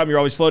interesting job. You're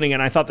always floating,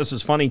 and I thought this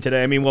was funny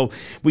today. I mean,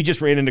 we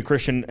just ran into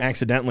Christian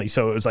accidentally,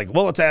 so it was like,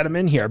 well, let's add him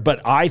in here. But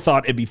I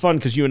thought it'd be fun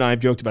because you and I have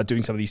joked about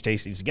doing some of these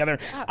tastings together.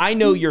 I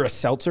know you're a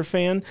seltzer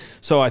fan,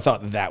 so I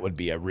thought that would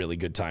be a really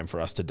good time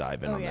for us to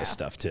dive in on this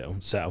stuff too.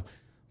 So,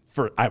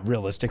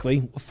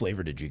 realistically, what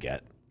flavor did you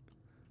get?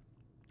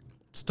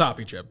 It's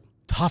toffee chip.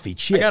 Toffee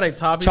chip. I got a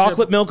toffee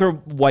chocolate chip. milk or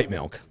white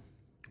milk?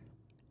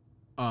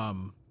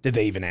 Did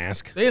they even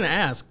ask? They didn't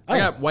ask. I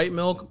got white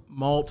milk,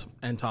 malt,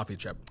 and toffee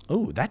chip.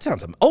 Oh, that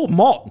sounds. Oh,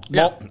 malt.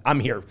 Yeah. Malt. I'm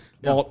here.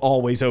 Malt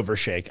always over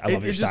shake. I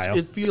love your style.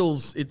 It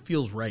feels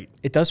right.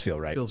 It does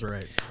feel right. It feels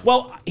right.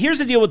 Well, here's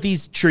the deal with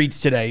these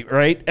treats today,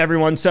 right,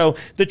 everyone? So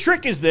the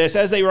trick is this.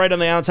 As they write on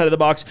the outside of the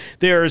box,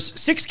 there's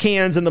 6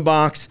 cans in the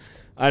box.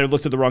 I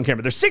looked at the wrong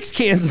camera. There's 6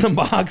 cans in the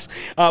box.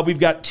 We've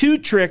got 2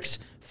 tricks,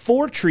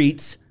 4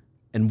 treats,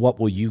 and what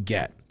will you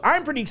get?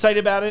 I'm pretty excited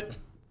about it.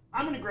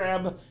 I'm going to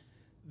grab...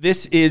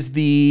 This is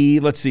the,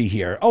 let's see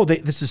here. Oh,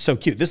 this is so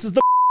cute. This is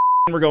the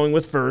we're going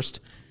with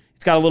first.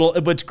 It's got a little,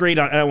 but it's great.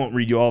 I won't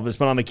read you all of this,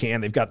 but on the can,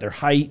 they've got their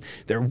height,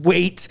 their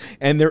weight,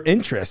 and their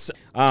interests.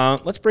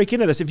 Let's break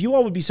into this. If you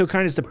all would be so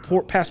kind as to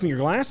pass me your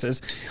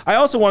glasses. I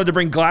also wanted to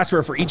bring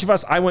glassware for each of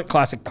us. I went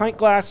classic pint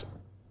glass.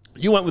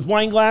 You went with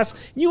wine glass.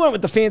 And you went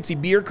with the fancy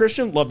beer,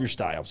 Christian. Love your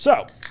style.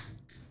 So.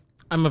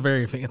 I'm a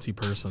very fancy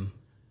person.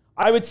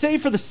 I would say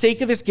for the sake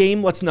of this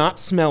game, let's not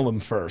smell them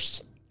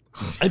first.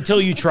 Until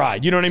you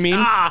tried. You know what I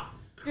mean?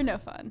 You're no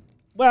fun.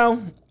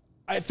 Well,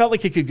 I felt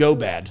like it could go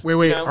bad.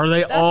 Wait. Are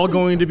they all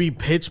going to be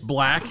pitch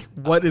black?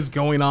 What is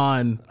going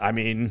on? I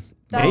mean,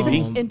 That's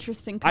maybe. an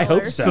interesting color. I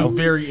hope so. It's a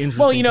very interesting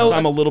Well, color.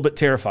 I'm a little bit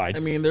terrified. I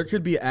mean, there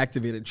could be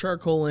activated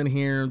charcoal in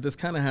here. This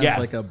kind of has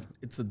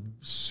it's a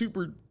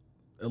super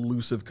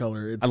elusive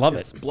color. I love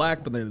it. It's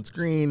black, but then it's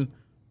green.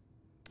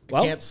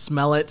 Well, I can't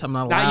smell it. I'm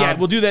not allowed. Not yet.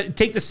 We'll do that.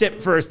 Take the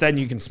sip first, then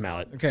you can smell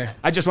it. Okay.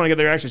 I just want to get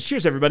their reactions.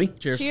 Cheers, everybody.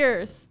 Cheers.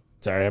 Cheers.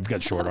 Sorry, I've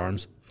got short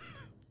arms.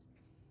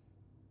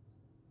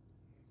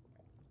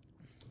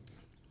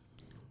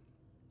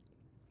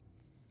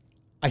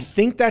 I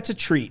think that's a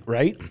treat,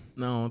 right?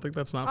 No, I think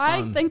that's not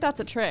fun. I think that's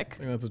a trick. I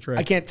think that's a trick.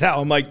 I can't tell.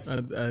 I'm like,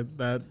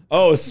 that.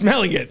 Oh,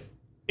 smelling it.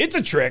 It's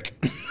a trick.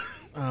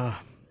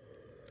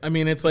 I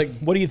mean, it's like,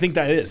 what do you think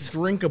that is?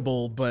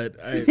 Drinkable, but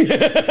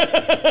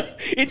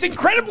it's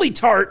incredibly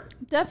tart.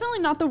 Definitely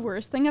not the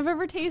worst thing I've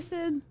ever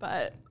tasted,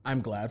 but I'm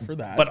glad for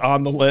that. But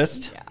on the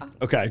list? Yeah.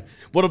 Okay.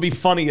 What'll be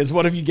funny is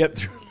what if you get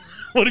through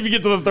what if you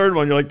get to the third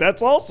one? You're like,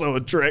 that's also a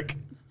trick.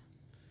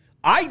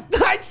 I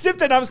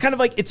sipped it and I was kind of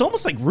like, it's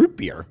almost like root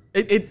beer.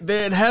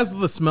 It has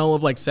the smell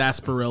of like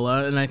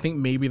sarsaparilla, and I think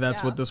maybe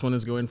that's what this one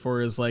is going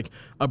for, is like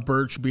a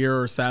birch beer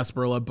or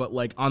sarsaparilla, but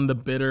like on the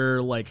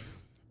bitter, like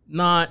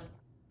not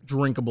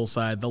drinkable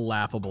side, the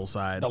laughable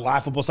side. The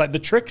laughable side, the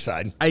trick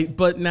side.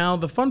 But now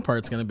the fun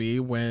part's going to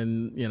be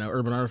when,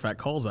 Urban Artifact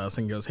calls us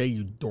and goes, hey,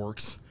 you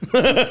dorks.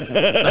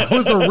 That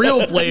was a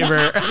real flavor.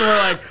 And we're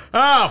like,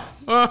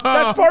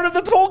 that's part of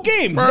the whole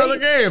game. Part of the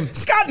game.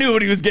 Scott knew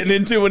what he was getting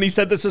into when he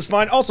said this was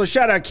fine. Also,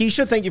 shout out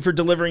Keisha. Thank you for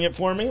delivering it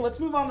for me.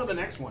 Let's move on to the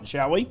next one,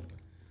 shall we?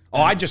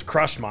 Oh, I just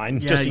crushed mine,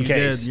 just in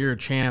case. Did. You're a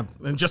champ.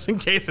 And just in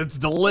case, it's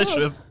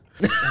delicious.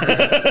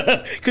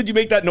 Could you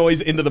make that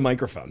noise into the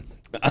microphone?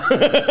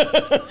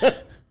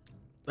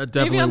 That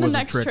definitely maybe on the was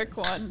next a trick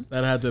one.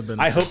 That had to have been.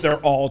 I hope they're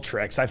all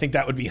tricks. I think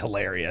that would be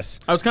hilarious.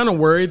 I was kind of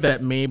worried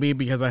that maybe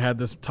because I had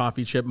this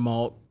toffee chip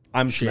malt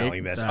I'm shake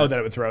smelling this. that That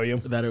it would throw you?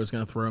 That it was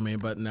going to throw me,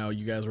 but no,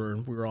 we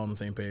were all on the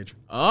same page.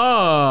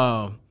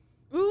 Oh.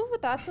 Ooh,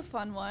 that's a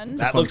fun one.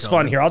 That looks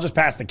fun. Here, I'll just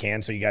pass the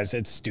can so you guys,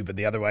 it's stupid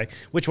the other way.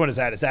 Which one is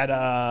that? Is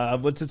that,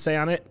 what's it say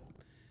on it?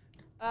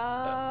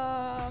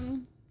 I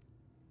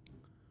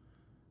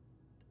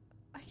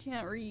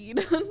can't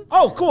read.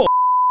 Oh, cool.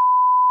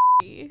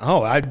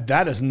 Oh,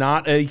 that is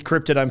not a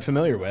cryptid I'm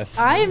familiar with.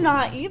 I am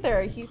not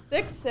either. He's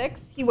 6'6".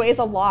 He weighs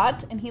a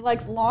lot, and he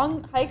likes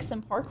long hikes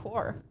and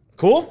parkour.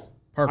 Cool.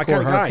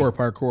 Hardcore.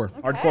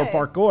 Hardcore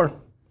parkour.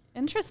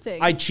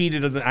 Interesting. I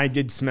cheated and I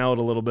did smell it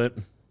a little bit,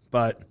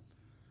 but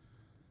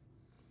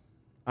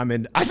I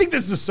think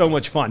this is so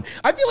much fun.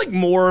 I feel like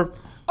more.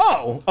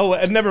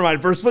 Never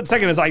mind. For a split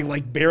second, as I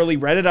like barely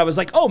read it, I was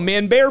like, oh,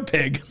 man, bear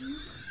pig.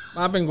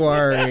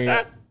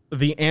 Mapinguari.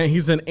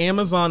 He's an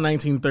Amazon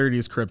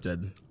 1930s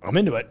cryptid. I'm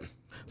into it.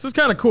 This is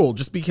kind of cool,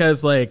 just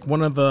because like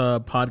one of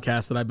the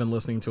podcasts that I've been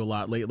listening to a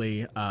lot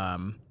lately,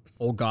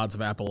 Old Gods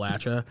of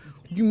Appalachia.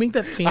 You make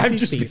that fancy I'm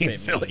just face being at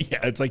silly. me. Yeah,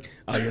 it's like,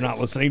 oh, you're not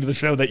listening to the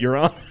show that you're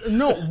on.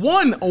 No,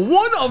 one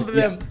of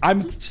them. Yeah,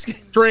 I'm just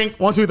kidding. Drink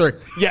 1, 2, 3.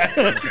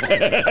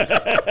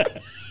 Yeah.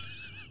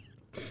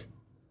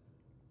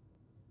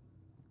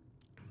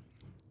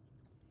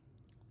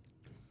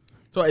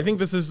 So I think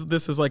this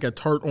is like a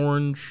tart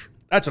orange.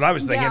 That's what I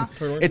was thinking.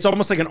 Yeah. It's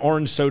almost like an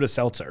orange soda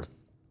seltzer.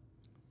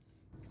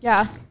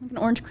 Yeah, like an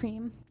orange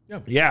cream.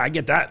 Yeah, I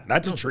get that.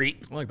 That's a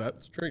treat. I like that.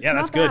 It's a treat. Yeah,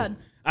 that's Not bad.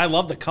 good. I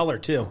love the color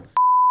too.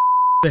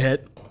 The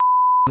hit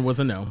was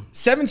a no.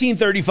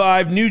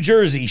 1735, New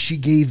Jersey. She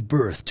gave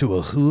birth to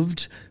a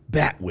hooved,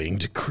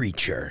 bat-winged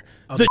creature.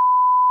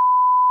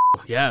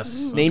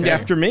 Yes. Named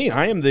after me.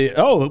 I am the.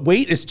 Oh,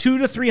 weight is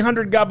 200 to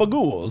 300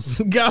 gabagools.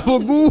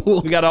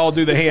 Gabagool. We got to all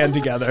do the hand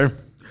together.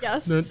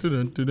 Yes.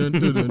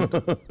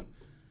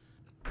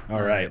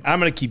 All right. I'm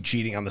going to keep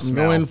cheating on the I'm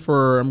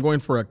smell. going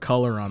for a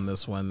color on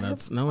this one.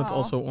 It's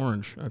also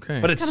orange. Okay.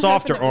 But it's Kinda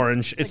softer hoping it was,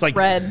 orange. It's like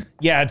red.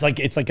 Yeah, it's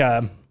like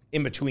a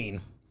in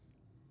between.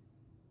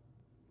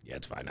 Yeah,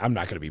 it's fine. I'm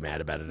not going to be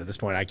mad about it at this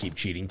point. I keep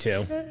cheating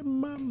too.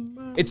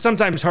 It's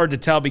sometimes hard to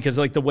tell because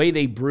like the way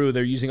they brew,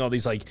 they're using all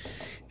these like.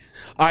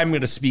 I'm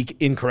going to speak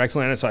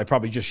incorrectly on it, so I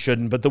probably just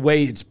shouldn't. But the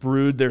way it's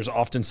brewed, there's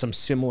often some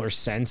similar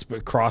scents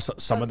across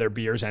some of their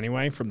beers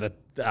anyway. From the,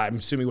 I'm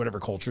assuming whatever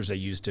cultures they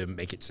use to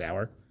make it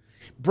sour.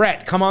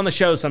 Brett, come on the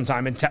show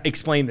sometime and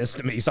explain this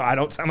to me so I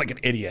don't sound like an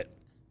idiot.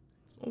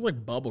 Smells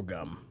like bubble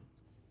gum.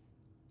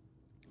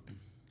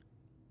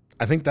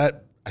 I think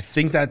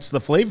that's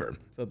the flavor.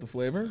 Is that the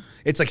flavor?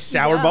 It's like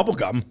sour bubble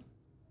gum.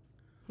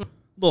 A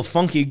little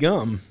funky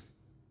gum.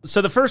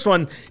 So the first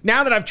one,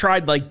 now that I've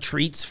tried like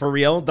treats for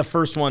real, the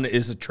first one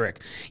is a trick.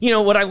 You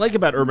know, what I like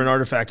about Urban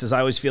Artifacts is I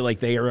always feel like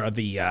they are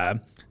the,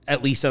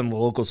 at least in the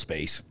local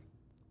space,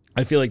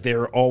 I feel like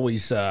they're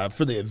always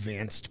for the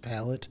advanced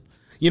palate.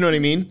 You know what I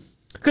mean?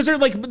 Because they're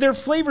like their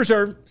flavors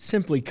are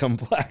simply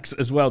complex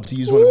as well, to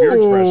use one of your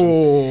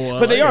expressions.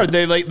 But they are.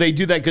 They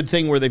do that good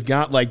thing where they've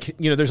got like,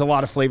 you know, there's a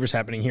lot of flavors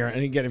happening here.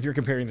 And again, if you're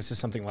comparing this to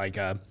something like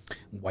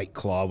White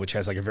Claw, which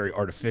has like a very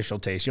artificial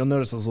taste, you'll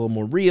notice there's a little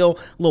more real,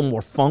 a little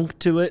more funk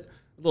to it,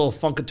 a little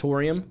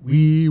funkatorium.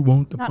 We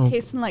want the Not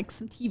tasting like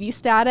some TV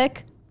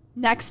static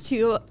next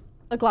to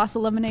a glass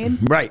of lemonade.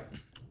 Right.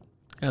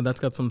 Yeah,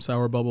 that's got some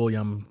sour bubble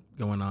yum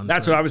going on.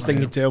 That's what I was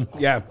thinking too.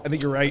 Yeah, I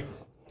think you're right.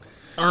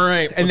 All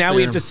right. And now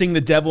we have to sing The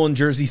Devil in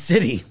Jersey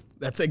City.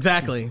 That's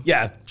exactly.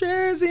 Yeah.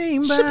 Jersey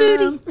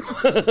bound.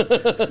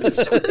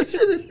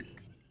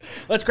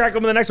 Let's crack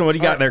open the next one. What do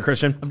you got there,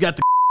 Christian? I've got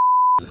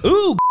the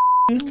Ooh.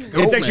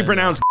 It's actually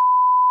pronounced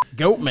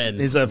Goatman.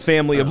 Is a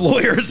family of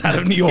lawyers out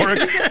of New York.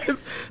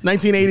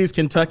 1980s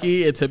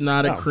Kentucky. Its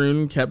hypnotic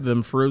croon kept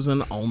them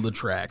frozen on the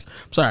tracks.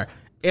 Sorry.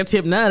 Its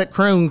hypnotic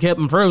croon kept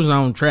them frozen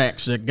on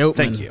tracks. Goatman.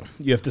 Thank you.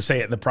 You have to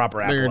say it in the proper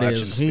There it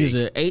Appalachian is. speak.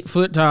 He's 8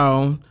 foot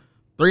tall,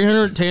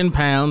 310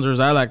 pounds, or as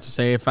I like to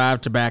say,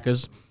 5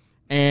 tobaccos.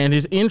 And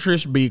his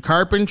interests be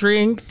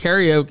carpentry,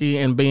 karaoke,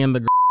 and being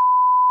the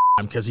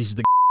because he's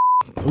the.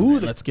 Ooh,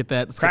 let's get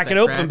that. Let's crack get it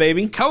that open, crack.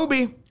 baby.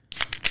 Kobe.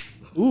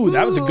 Ooh,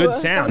 that was a good That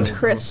sound. was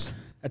crisp.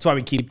 That's why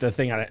we keep the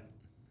thing on it.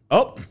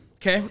 Oh,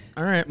 Okay.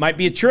 All right. might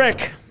be a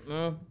trick.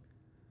 We'll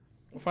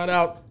find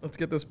out. Let's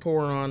get this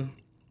pour on.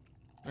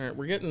 All right.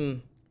 We're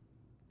getting.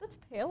 That's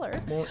paler.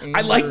 More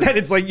I like amber. that.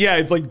 It's like, yeah,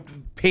 it's like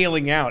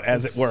paling out,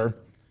 as it were.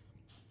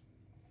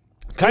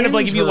 Kind of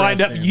like if you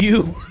lined up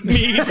you,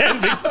 me,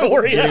 and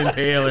Victoria. Getting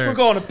paler. We're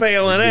going to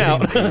paling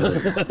out.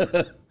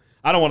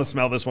 I don't want to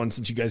smell this one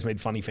since you guys made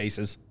funny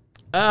faces.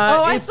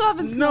 I it's- still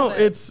haven't No, smelled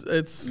it.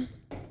 it's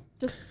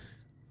Just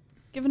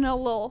giving it a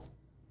little.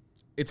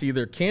 it's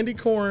either candy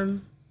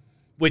corn.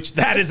 Which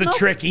that is a smells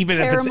trick, even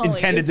if it's caramelly.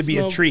 intended to be a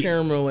smells treat.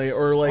 caramelly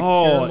or like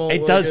Oh, caramel, it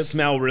like does it's-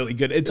 smell really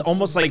good. It's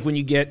almost like when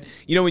you get,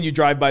 you know, when you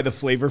drive by the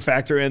Flavor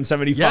Factory in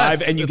 75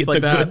 Yes, and you it's get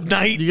like the that. good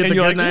night. You get and the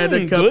you're good like, night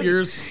to cup good.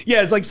 yours.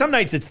 Yeah, it's like some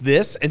nights it's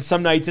this, and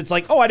some nights it's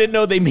like, oh, I didn't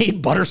know they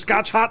made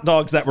butterscotch hot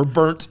dogs that were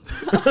burnt.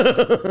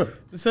 It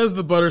says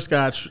the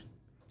butterscotch.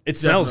 It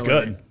smells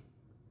Definitely. good.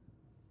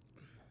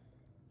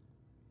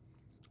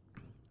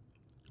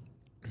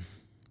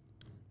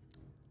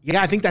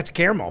 Yeah, I think that's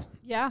caramel.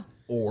 Yeah.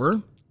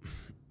 Or,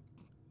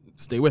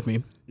 stay with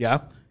me.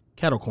 Yeah.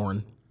 Kettle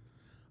corn.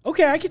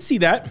 Okay, I could see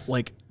that.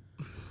 Like,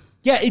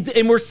 yeah,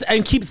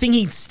 and keep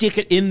thinking, stick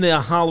it in the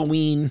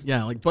Halloween.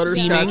 Yeah, like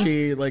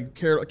butterscotchy, like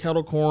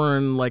kettle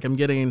corn. Like I'm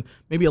getting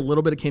maybe a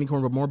little bit of candy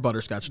corn, but more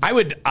butterscotch. I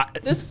would.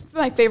 This is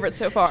my favorite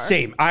so far.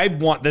 Same. I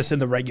want this in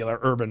the regular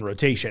urban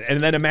rotation,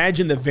 and then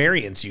imagine the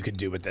variants you could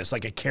do with this,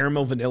 like a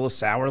caramel vanilla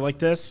sour like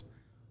this.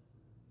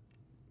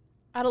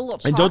 Add a little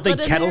chocolate And don't think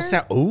in kettle there.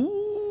 sour.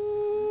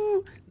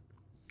 Ooh.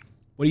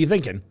 What are you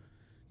thinking?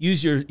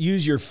 Use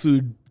your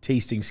food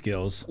tasting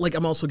skills. Like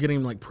I'm also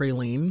getting like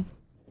praline.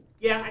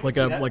 Yeah, like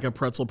a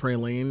pretzel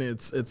praline.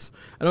 It's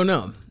I don't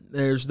know.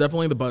 There's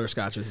definitely the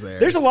butterscotches there.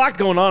 There's a lot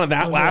going on in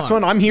that last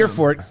one. I'm here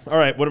for it. All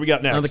right, what do we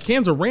got next? Now the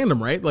cans are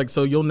random, right? Like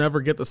so you'll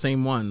never get the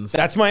same ones.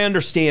 That's my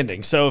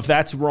understanding. So if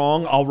that's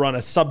wrong, I'll run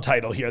a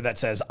subtitle here that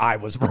says I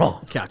was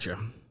wrong. Gotcha.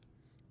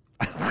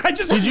 I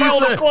just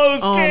smelled a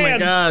closed can. Oh my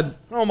god.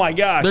 Oh my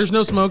gosh. There's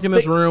no smoke in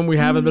this room. We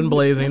haven't been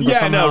blazing. But Yeah, I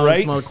somehow know,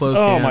 right? Smell closed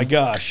Oh can. my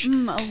gosh.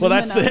 Well,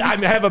 that's I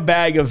have a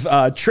bag of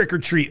trick or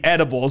treat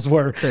edibles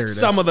where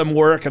some of them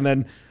work, and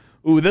then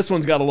this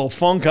one's got a little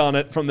funk on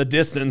it from the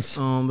distance.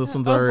 Oh, this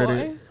one's Oh,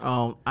 already. boy.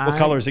 Oh, What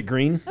color is it?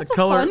 Green. That's a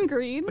fun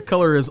green. The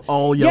color is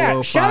all yellow.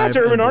 Yeah. Shout out to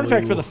 5 Urban and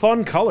Artifact blue. for the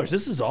fun colors.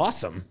 This is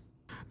awesome.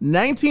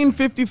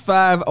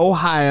 1955,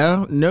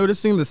 Ohio.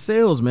 Noticing the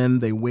salesman,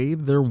 they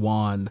waved their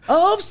wand.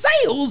 Of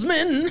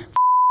salesmen.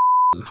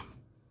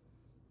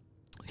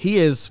 He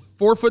is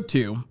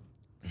 4'2".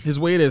 His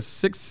weight is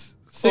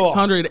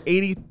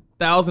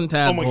 680,000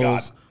 tadpoles. Oh my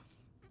God.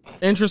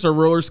 Interests are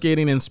roller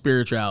skating and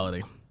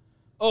spirituality.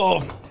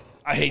 Oh,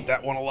 I hate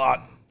that one a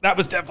lot. That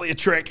was definitely a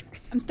trick.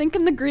 I'm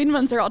thinking the green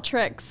ones are all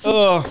tricks.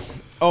 Oh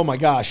my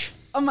gosh.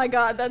 Oh my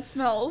god, that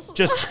smells.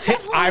 Just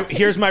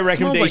here's my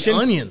recommendation. Smells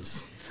like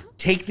onions.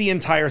 Take the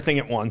entire thing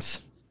at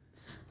once,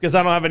 because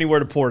I don't have anywhere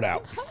to pour it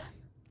out.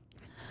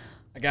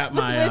 I got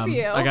What's my with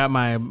you? I got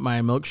my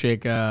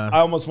milkshake. I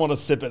almost want to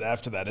sip it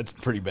after that. It's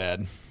pretty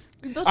bad.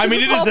 Don't I you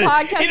mean, this whole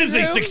podcast it is a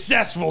room?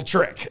 successful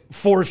trick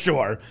for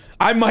sure.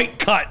 I might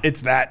cut.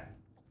 It's that.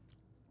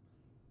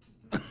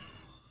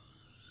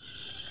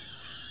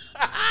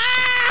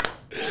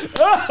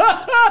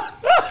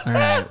 All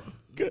right.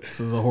 This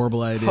is a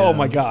horrible idea. Oh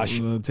my gosh.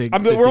 I'm gonna take we're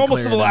 50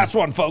 almost to the Claritin. last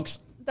one, folks.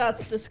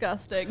 That's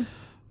disgusting.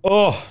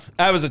 Oh,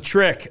 that was a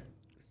trick.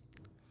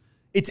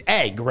 It's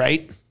egg,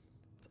 right?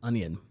 It's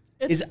onion.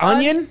 Is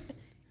onion?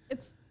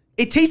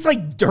 It tastes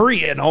like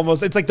durian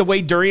almost. It's like the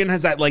way durian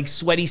has that like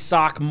sweaty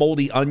sock,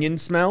 moldy onion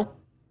smell.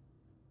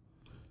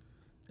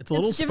 It's a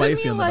little It's giving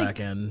spicy me on the like- back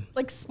end.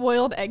 Like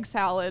spoiled egg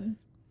salad.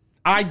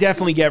 I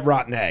definitely get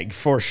rotten egg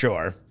for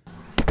sure.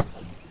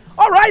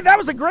 All right, that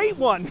was a great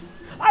one.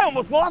 I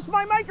almost lost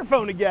my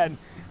microphone again.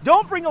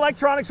 Don't bring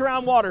electronics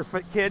around water,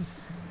 kids.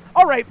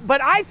 All right, but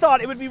I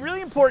thought it would be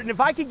really important if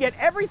I could get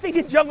everything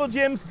in Jungle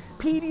Jim's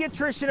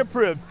pediatrician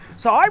approved.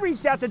 So I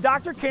reached out to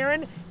Dr.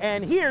 Karen,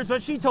 and here's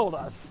what she told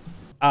us.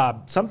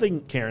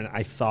 Something, Karen,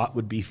 I thought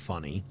would be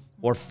funny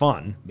or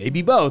fun,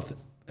 maybe both.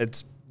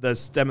 It's the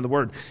stem of the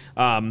word.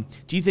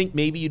 Do you think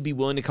maybe you'd be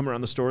willing to come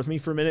around the store with me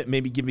for a minute?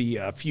 Maybe give me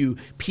a few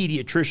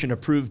pediatrician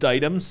approved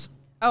items?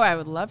 Oh, I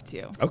would love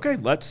to. Okay,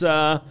 let's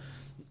throw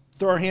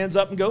our hands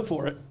up and go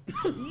for it.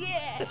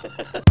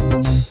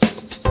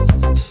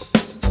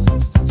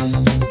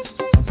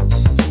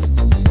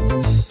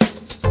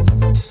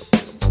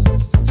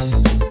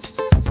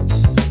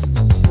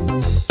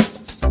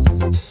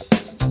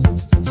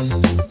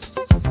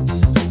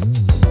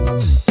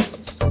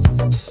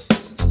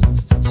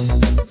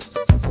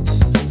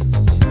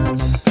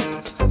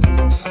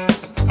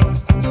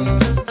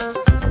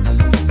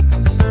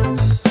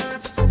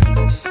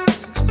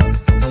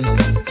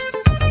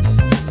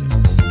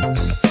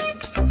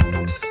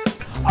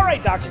 All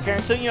right, Dr.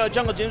 Karen. So, at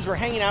Jungle Jim's, we're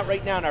hanging out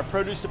right now in our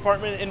produce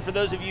department. And for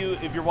those of you,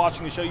 if you're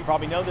watching the show, you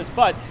probably know this.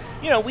 But,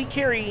 we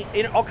carry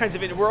in all kinds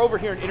of, we're over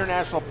here in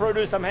International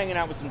Produce. I'm hanging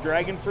out with some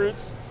dragon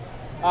fruits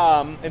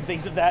and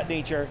things of that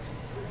nature.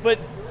 But,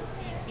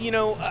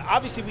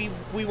 obviously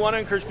we want to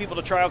encourage people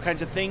to try all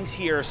kinds of things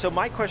here. So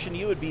my question to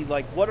you would be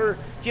like, do you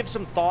have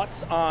some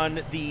thoughts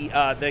on the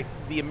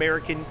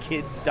American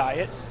kids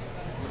diet?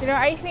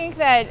 I think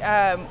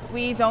that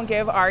we don't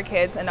give our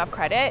kids enough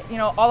credit.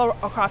 All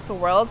across the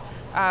world,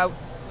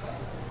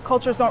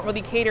 cultures don't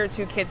really cater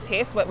to kids'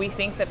 taste, what we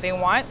think that they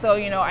want. So,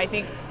 I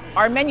think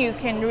our menus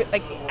can,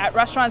 like at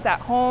restaurants at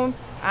home,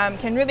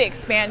 can really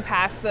expand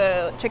past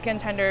the chicken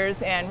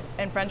tenders and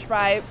French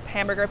fry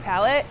hamburger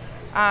palette.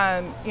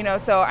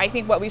 So I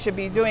think what we should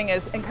be doing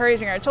is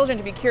encouraging our children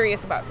to be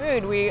curious about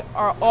food. We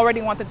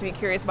already want them to be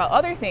curious about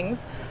other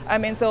things.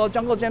 And so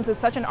Jungle Jim's is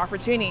such an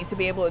opportunity to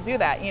be able to do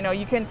that.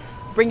 You can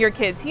bring your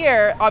kids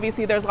here.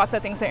 Obviously, there's lots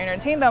of things to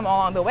entertain them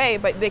along the way,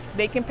 but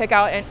they can pick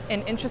out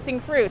an interesting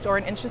fruit or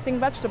an interesting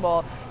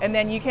vegetable, and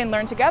then you can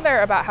learn together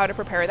about how to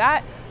prepare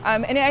that.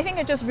 And I think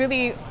it just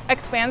really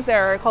expands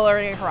their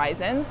culinary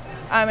horizons,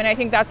 and I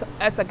think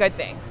that's a good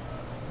thing.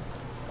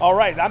 All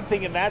right, I'm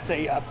thinking that's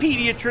a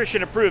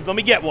pediatrician approved. Let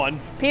me get one.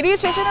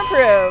 Pediatrician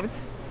approved.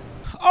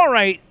 All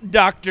right,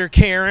 Dr.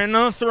 Karen,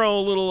 I'll throw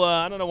a little,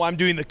 I don't know why I'm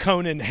doing the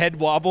Conan head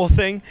wobble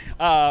thing.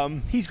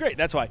 He's great,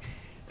 that's why.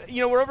 You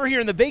know, we're over here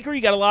in the bakery,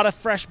 you got a lot of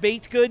fresh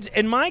baked goods,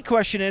 and my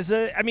question is,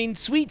 I mean,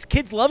 sweets,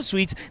 kids love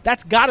sweets,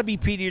 that's got to be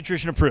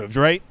pediatrician approved,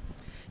 right?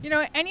 You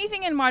know,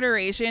 anything in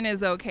moderation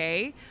is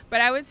okay, but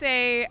I would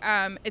say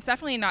it's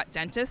definitely not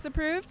dentist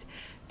approved.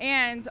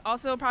 And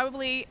also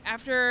probably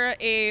after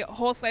a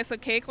whole slice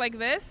of cake like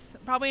this,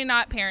 probably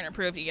not parent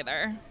approved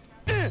either.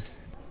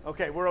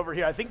 Okay, we're over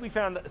here. I think we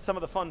found some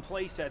of the fun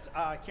play sets.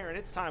 Karen,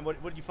 it's time.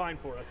 What did you find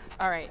for us?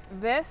 All right,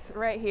 this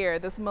right here,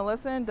 this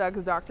Melissa and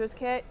Doug's Doctor's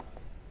Kit,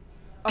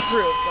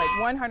 approved, like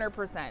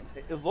 100%.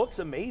 It looks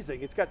amazing.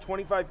 It's got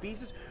 25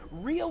 pieces.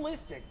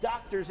 Realistic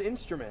doctor's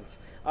instruments.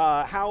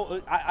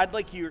 I'd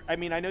like you, I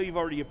mean, I know you've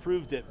already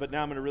approved it, but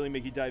now I'm going to really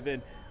make you dive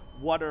in.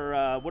 What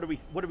are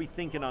we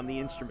thinking on the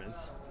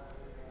instruments?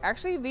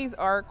 Actually, these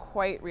are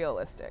quite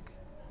realistic.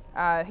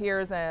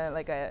 Here's a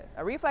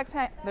reflex.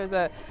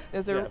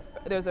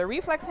 There's a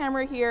reflex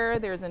hammer here.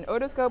 There's an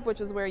otoscope, which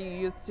is where you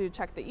use to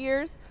check the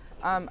ears.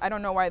 I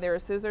don't know why there are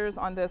scissors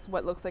on this,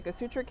 what looks like a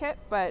suture kit,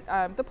 but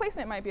the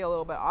placement might be a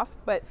little bit off.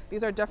 But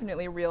these are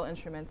definitely real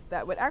instruments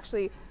that would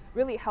actually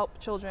really help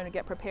children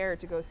get prepared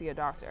to go see a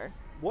doctor.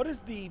 What is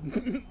the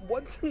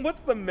what's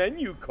the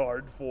menu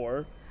card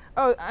for?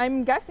 Oh,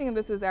 I'm guessing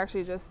this is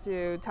actually just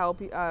to tell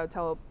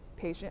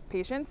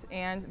patients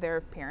and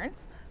their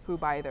parents who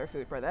buy their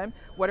food for them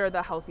what are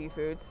the healthy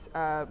foods,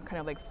 kind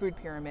of like food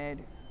pyramid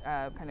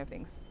kind of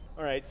things.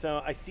 All right,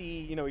 so I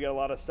see, you know, we got a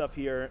lot of stuff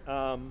here.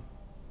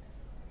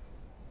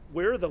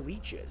 Where are the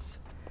leeches?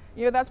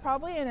 You know, that's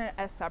probably in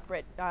a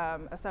separate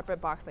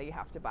box that you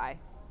have to buy,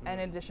 an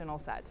additional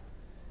set.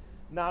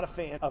 Not a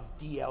fan of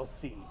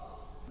DLC.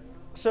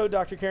 So,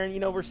 Dr. Karen, you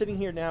know, we're sitting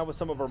here now with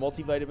some of our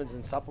multivitamins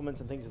and supplements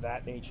and things of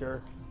that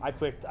nature. I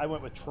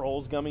went with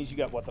Trolls gummies. You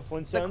got what, the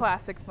Flintstones? The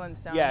classic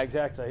Flintstones. Yeah,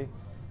 exactly.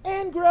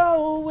 And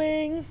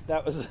growing.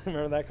 That was,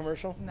 remember that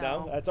commercial?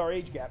 No. That's our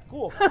age gap.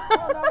 Cool.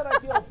 Well, now that I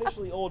feel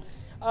officially old.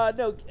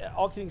 No,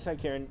 all kidding aside,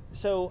 Karen.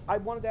 So I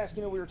wanted to ask,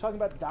 you know, we were talking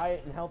about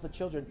diet and health of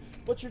children.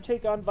 What's your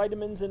take on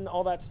vitamins and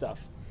all that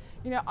stuff?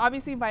 You know,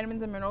 obviously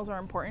vitamins and minerals are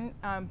important,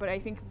 but I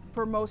think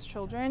for most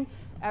children,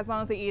 as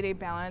long as they eat a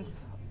balanced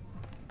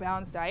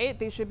diet,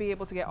 they should be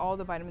able to get all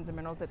the vitamins and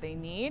minerals that they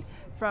need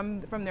from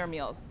their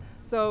meals.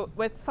 So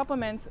with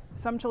supplements,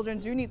 some children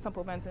do need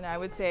supplements, and I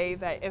would say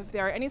that if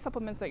there are any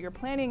supplements that you're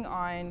planning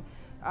on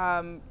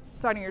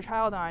starting your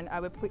child on,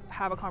 I would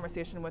have a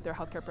conversation with their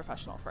healthcare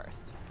professional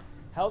first.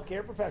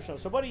 Healthcare professional.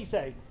 So what do you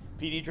say?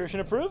 Pediatrician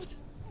approved?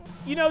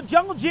 You know,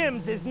 Jungle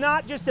Gyms is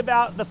not just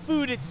about the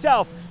food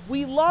itself.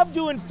 We love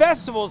doing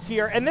festivals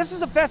here, and this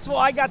is a festival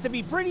I got to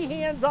be pretty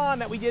hands-on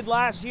that we did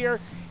last year.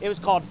 It was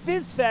called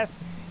Fizz Fest.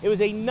 It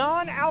was a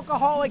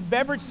non-alcoholic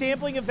beverage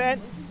sampling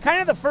event, kind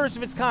of the first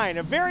of its kind,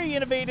 a very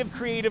innovative,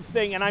 creative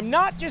thing. And I'm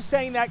not just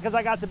saying that because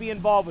I got to be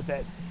involved with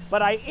it,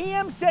 but I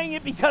am saying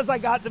it because I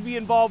got to be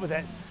involved with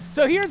it.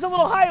 So here's a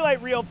little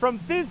highlight reel from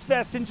Fizz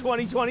Fest in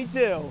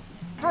 2022.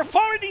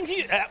 Reporting to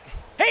you,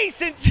 hey,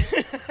 since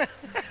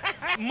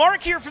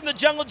Mark here from the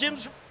Jungle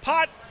Gyms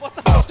what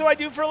the fuck do I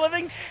do for a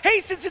living? Hey,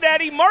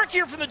 Cincinnati, Mark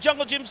here from the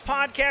Jungle Gyms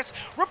podcast,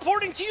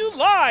 reporting to you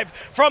live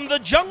from the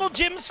Jungle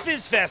Gyms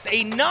Fizz Fest,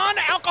 a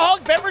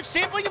non-alcoholic beverage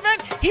sampling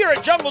event here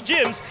at Jungle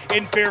Gyms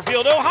in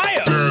Fairfield,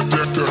 Ohio.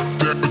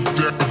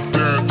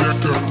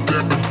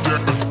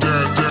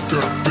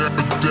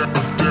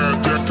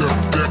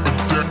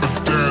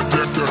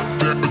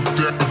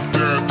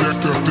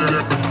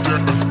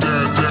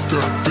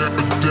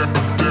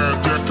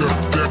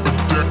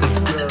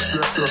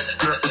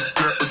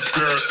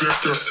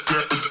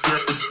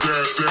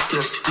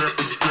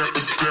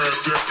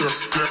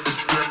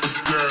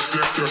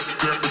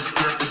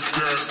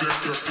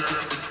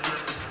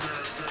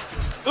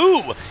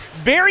 Ooh,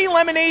 berry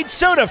lemonade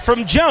soda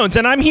from Jones,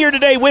 and I'm here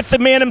today with the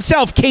man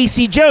himself,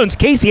 Casey Jones.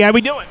 Casey, how we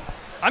doing?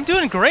 I'm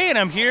doing great.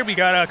 I'm here. We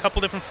got a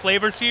couple different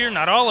flavors here,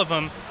 not all of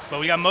them, but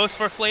we got most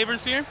of our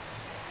flavors here.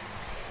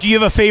 Do you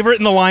have a favorite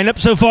in the lineup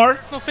so far?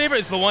 Personal favorite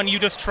is the one you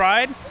just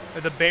tried,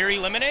 the berry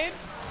lemonade.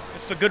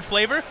 It's a good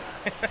flavor.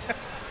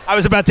 I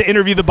was about to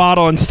interview the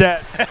bottle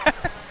instead. You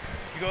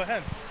go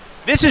ahead.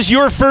 This is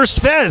your first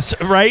Fez,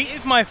 right? It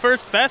is my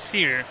first Fest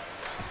here.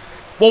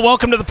 Well,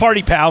 welcome to the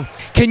party, pal.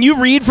 Can you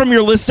read from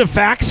your list of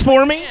facts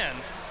for me?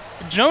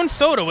 Jones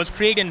Soda was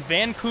created in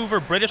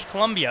Vancouver, British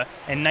Columbia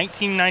in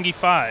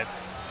 1995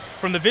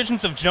 from the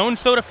visions of Jones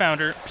Soda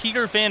founder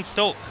Peter Van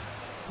Stolk.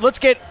 Let's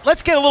get a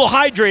little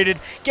hydrated,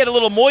 get a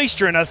little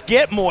moisture in us.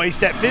 Get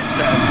moist at Fizz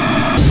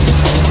Fest.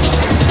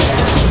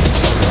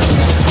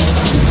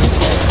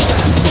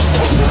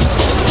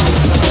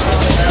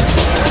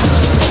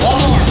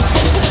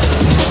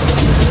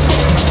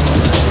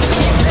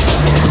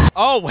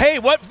 Oh, hey,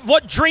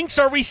 what drinks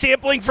are we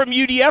sampling from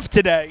UDF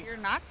today? You're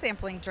not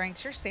sampling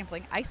drinks, you're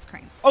sampling ice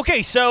cream.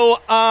 Okay, so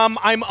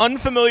I'm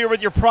unfamiliar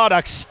with your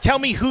products. Tell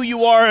me who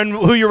you are and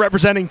who you're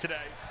representing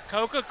today.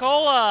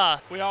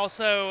 Coca-Cola. We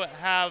also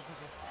have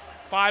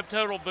 5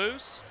 Total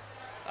Boosts.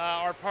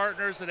 Our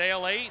partners at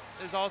AL8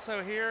 is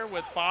also here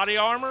with Body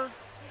Armor,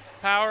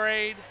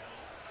 Powerade,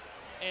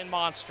 and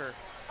Monster.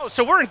 Oh,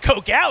 so we're in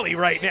Coke Alley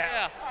right now.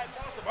 Yeah.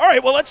 All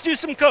right, well, let's do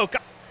some Coke.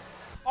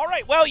 All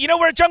right, well, you know,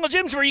 we're at Jungle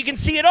Gyms where you can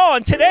see it all,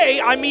 and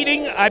today I'm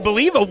meeting, I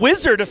believe, a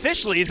wizard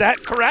officially. Is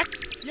that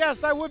correct? Yes,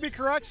 that would be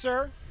correct,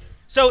 sir.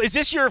 So is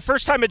this your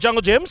first time at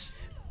Jungle Gyms?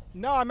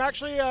 No, I'm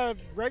actually a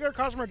regular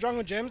customer at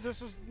Jungle Gyms.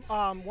 This is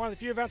one of the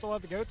few events I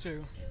love to go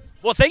to.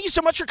 Well, thank you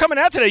so much for coming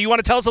out today. You want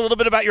to tell us a little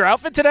bit about your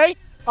outfit today?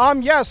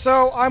 Yeah,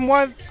 so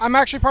I'm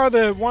actually part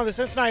of one of the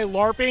Cincinnati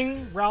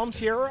LARPing realms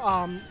here.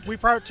 We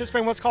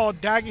participate in what's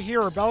called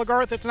Dagahir or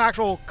Belagarth. It's an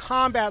actual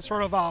combat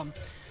sort of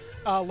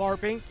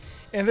LARPing.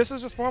 And this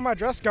is just one of my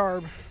dress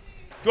garb. Do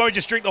you want me to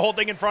just drink the whole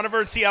thing in front of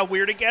her and see how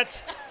weird it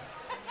gets?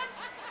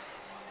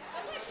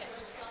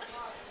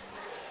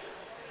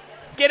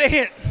 Get a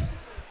hint.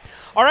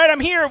 All right, I'm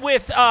here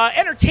with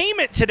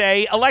entertainment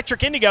today,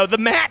 Electric Indigo. The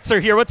Matts are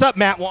here. What's up,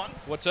 Matt One?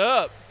 What's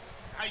up?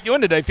 How you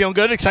doing today? Feeling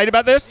good? Excited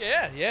about this?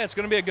 Yeah, it's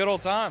going to be a good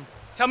old time.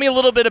 Tell me a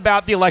little bit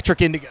about the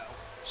Electric Indigo.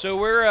 So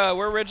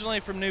we're originally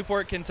from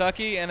Newport,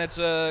 Kentucky, and it's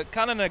a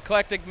kind of an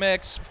eclectic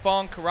mix,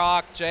 funk,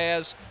 rock,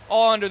 jazz,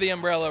 all under the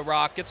umbrella of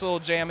rock. Gets a little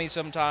jammy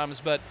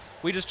sometimes, but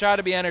we just try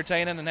to be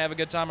entertaining and have a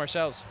good time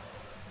ourselves.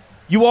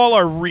 You all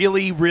are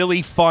really,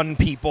 really fun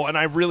people, and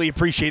I really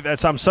appreciate that,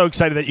 so I'm so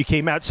excited that you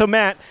came out. So,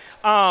 Matt,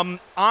 on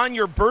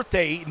your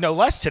birthday, no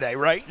less today,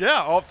 right?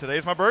 Yeah,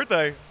 today's my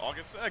birthday,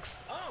 August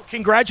 6th. Oh,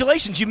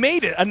 congratulations. You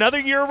made it. Another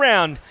year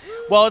around.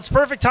 Well, it's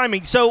perfect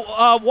timing. So,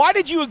 why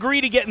did you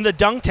agree to get in the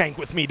dunk tank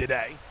with me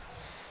today?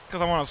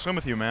 Because I want to swim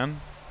with you, man.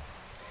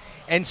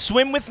 And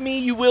swim with me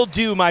you will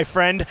do, my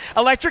friend.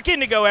 Electric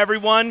Indigo,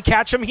 everyone.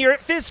 Catch them here at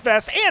Fizz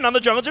Fest and on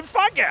the Jungle Gyms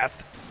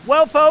podcast.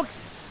 Well,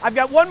 folks, I've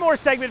got one more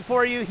segment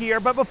for you here,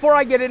 but before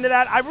I get into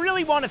that, I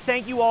really want to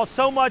thank you all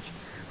so much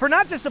for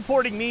not just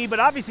supporting me, but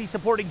obviously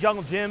supporting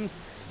Jungle Gyms.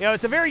 You know,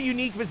 it's a very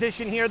unique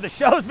position here. The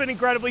show's been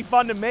incredibly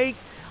fun to make.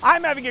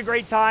 I'm having a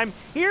great time.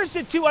 Here's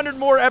to 200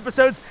 more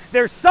episodes.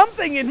 There's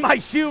something in my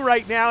shoe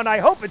right now, and I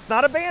hope it's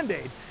not a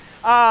Band-Aid.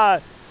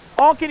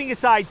 All kidding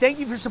aside, thank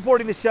you for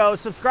supporting the show.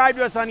 Subscribe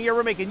to us on here.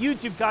 We're making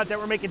YouTube content.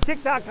 We're making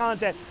TikTok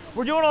content.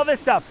 We're doing all this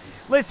stuff.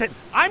 Listen,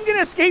 I'm going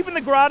to escape in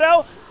the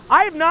grotto.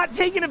 I have not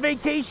taken a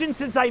vacation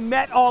since I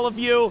met all of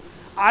you.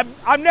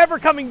 I'm never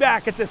coming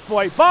back at this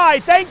point. Bye.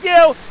 Thank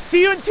you.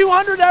 See you in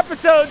 200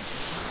 episodes.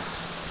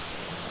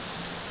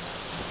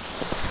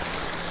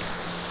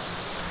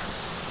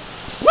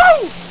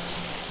 Woo!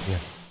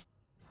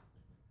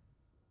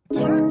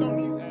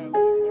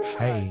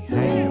 Hey.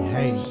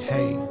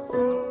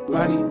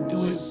 Body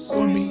do it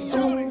for me.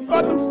 I'm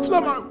about to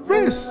flip my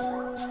wrist.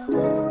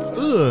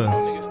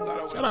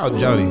 Shout out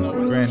Jody,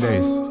 Grand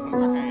Ace.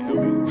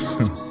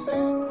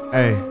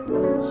 Hey,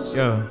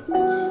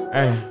 yo,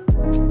 hey.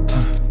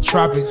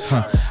 Tropics,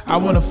 I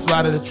wanna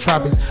fly to the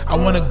tropics. I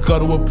wanna go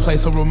to a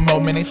place so remote.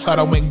 Man, they thought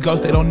I went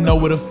ghost, they don't know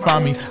where to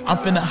find me. I'm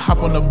finna hop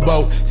on the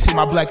boat, take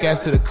my black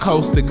ass to the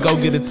coast to go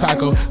get a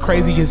taco.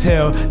 Crazy as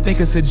hell, think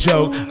it's a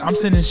joke. I'm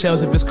sending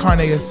shells if it's carne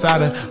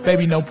asada.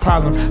 Baby, no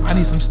problem, I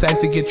need some stacks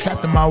to get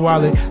trapped in my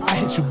wallet. I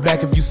hit you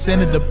back if you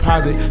send a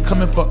deposit.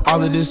 Coming for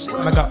all of this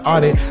like an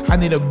audit. I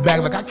need a bag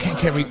like I can't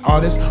carry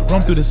all this.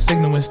 Roam through the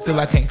signal and still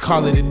I can't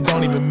call it. It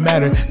don't even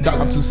matter, dog,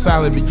 I'm too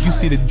solid. But you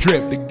see the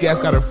drip, the gas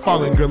got her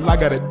falling. Girl, I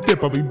gotta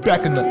dip, I'll be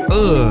back in the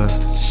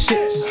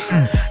shit.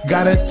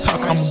 Gotta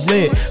talk, I'm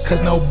lit,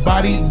 cause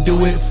nobody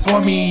do it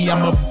for me.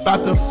 I'm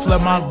about to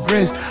flip my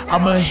wrist,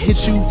 I'ma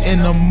hit you in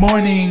the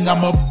morning.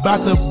 I'm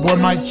about to board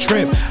my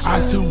trip,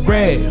 eyes too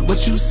red.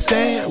 What you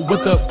said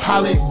with the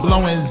pilot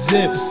blowing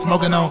zips,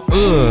 smoking on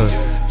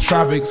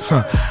tropics,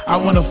 I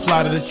wanna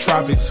fly to the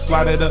tropics,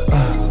 fly to the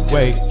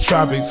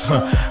tropics,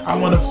 I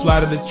wanna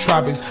fly to the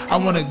tropics. I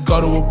wanna go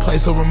to a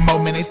place so remote,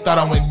 man, they thought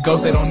I went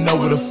ghost, they don't know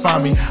where to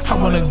find me. I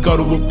wanna go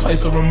to a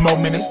place so remote,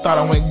 man, they thought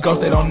I went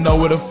ghost, they don't know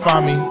where to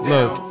find me.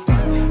 Look,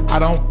 I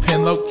don't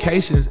pin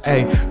locations,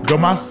 ayy. Girl,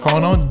 my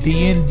phone on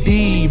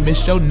D&D,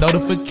 miss your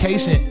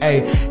notification,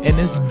 ayy. And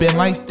it's been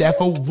like that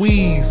for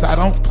weeks, I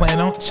don't plan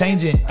on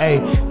changing,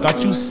 ayy. Thought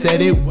you said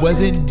it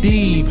wasn't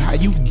deep, how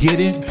you get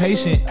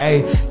impatient,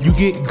 ayy. You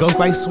get ghost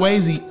like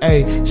Swayze,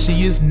 ayy.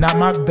 She is not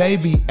my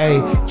baby,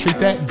 ayy. Treat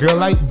that girl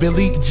like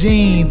Billie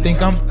Jean,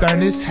 think I'm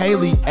Ernest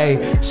Haley,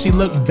 ayy. She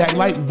look back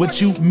like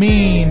what you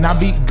mean, I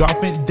be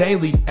golfing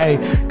daily, ayy.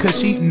 Cause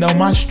she know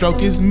my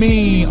stroke is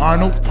mean,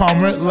 Arnold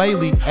Palmer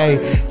lately,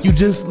 ayy. You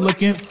just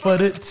looking for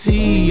the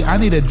tea. I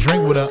need a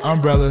drink with an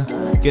umbrella.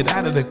 Get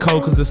out of the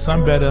cold cause the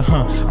sun better,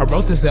 I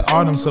wrote this in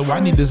autumn, so I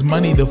need this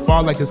money to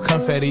fall like it's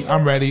confetti.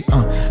 I'm ready,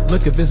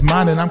 Look, if it's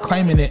mine, then I'm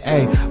claiming it,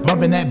 ayy.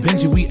 Bumping that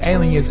Benji, we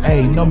aliens,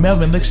 ayy. No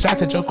Melvin, look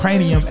shots at your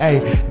cranium,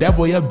 ayy. That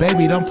boy a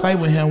baby, don't play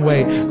with him,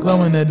 wait.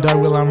 Glow in the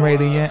dark, well, I'm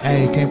radiant,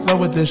 ayy. Can't flow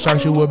with the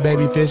sharks, you a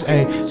baby fish,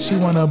 ayy. She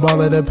want a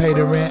baller to pay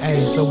the rent,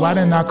 ayy. So why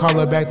didn't I call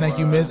her back, thank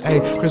you, miss,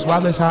 ayy. Chris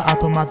Wallace, how I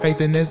put my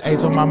faith in this, ayy.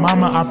 Told my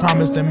mama I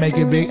promised to make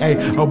it big,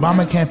 ayy.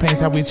 Obama campaigns,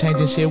 how we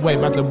changing shit, wait.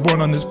 About to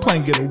board on this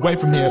plane, get away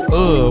from here,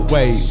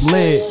 wait,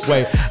 lit,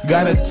 wait.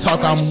 Gotta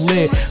talk, I'm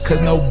lit,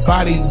 cause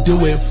nobody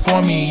do it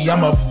for me.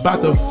 I'm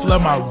about to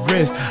flood my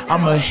wrist.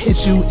 I'ma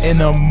hit you in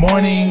the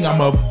morning.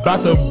 I'm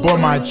about to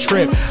board my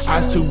trip.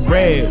 Eyes too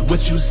red,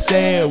 what you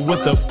said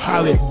with the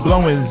pilot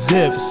blowing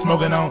zips.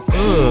 Smoking on,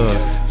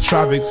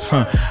 tropics,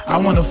 I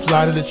wanna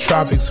fly to the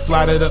tropics,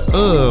 fly to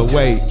the,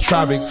 wait,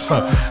 tropics,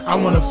 I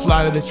wanna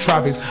fly to the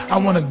tropics. I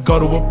wanna go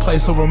to a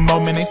place so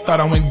remote, man, they thought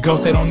I went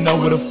ghost, they don't know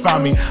where to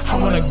find me. I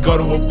wanna go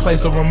to a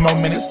place so remote,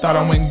 man, they thought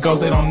I went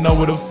ghost, they don't know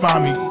where to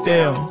find me.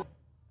 Damn,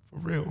 for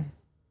real.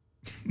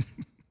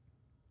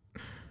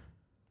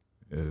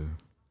 Yeah,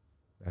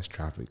 that's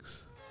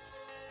tropics.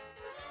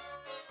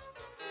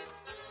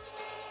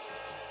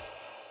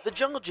 The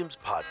Jungle Gyms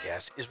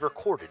podcast is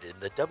recorded in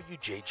the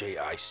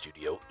WJJI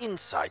studio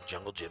inside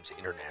Jungle Gyms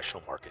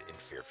International Market in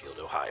Fairfield,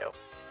 Ohio.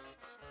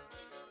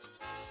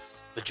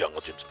 The Jungle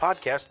Gyms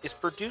podcast is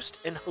produced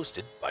and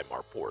hosted by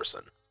Mark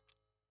Borison.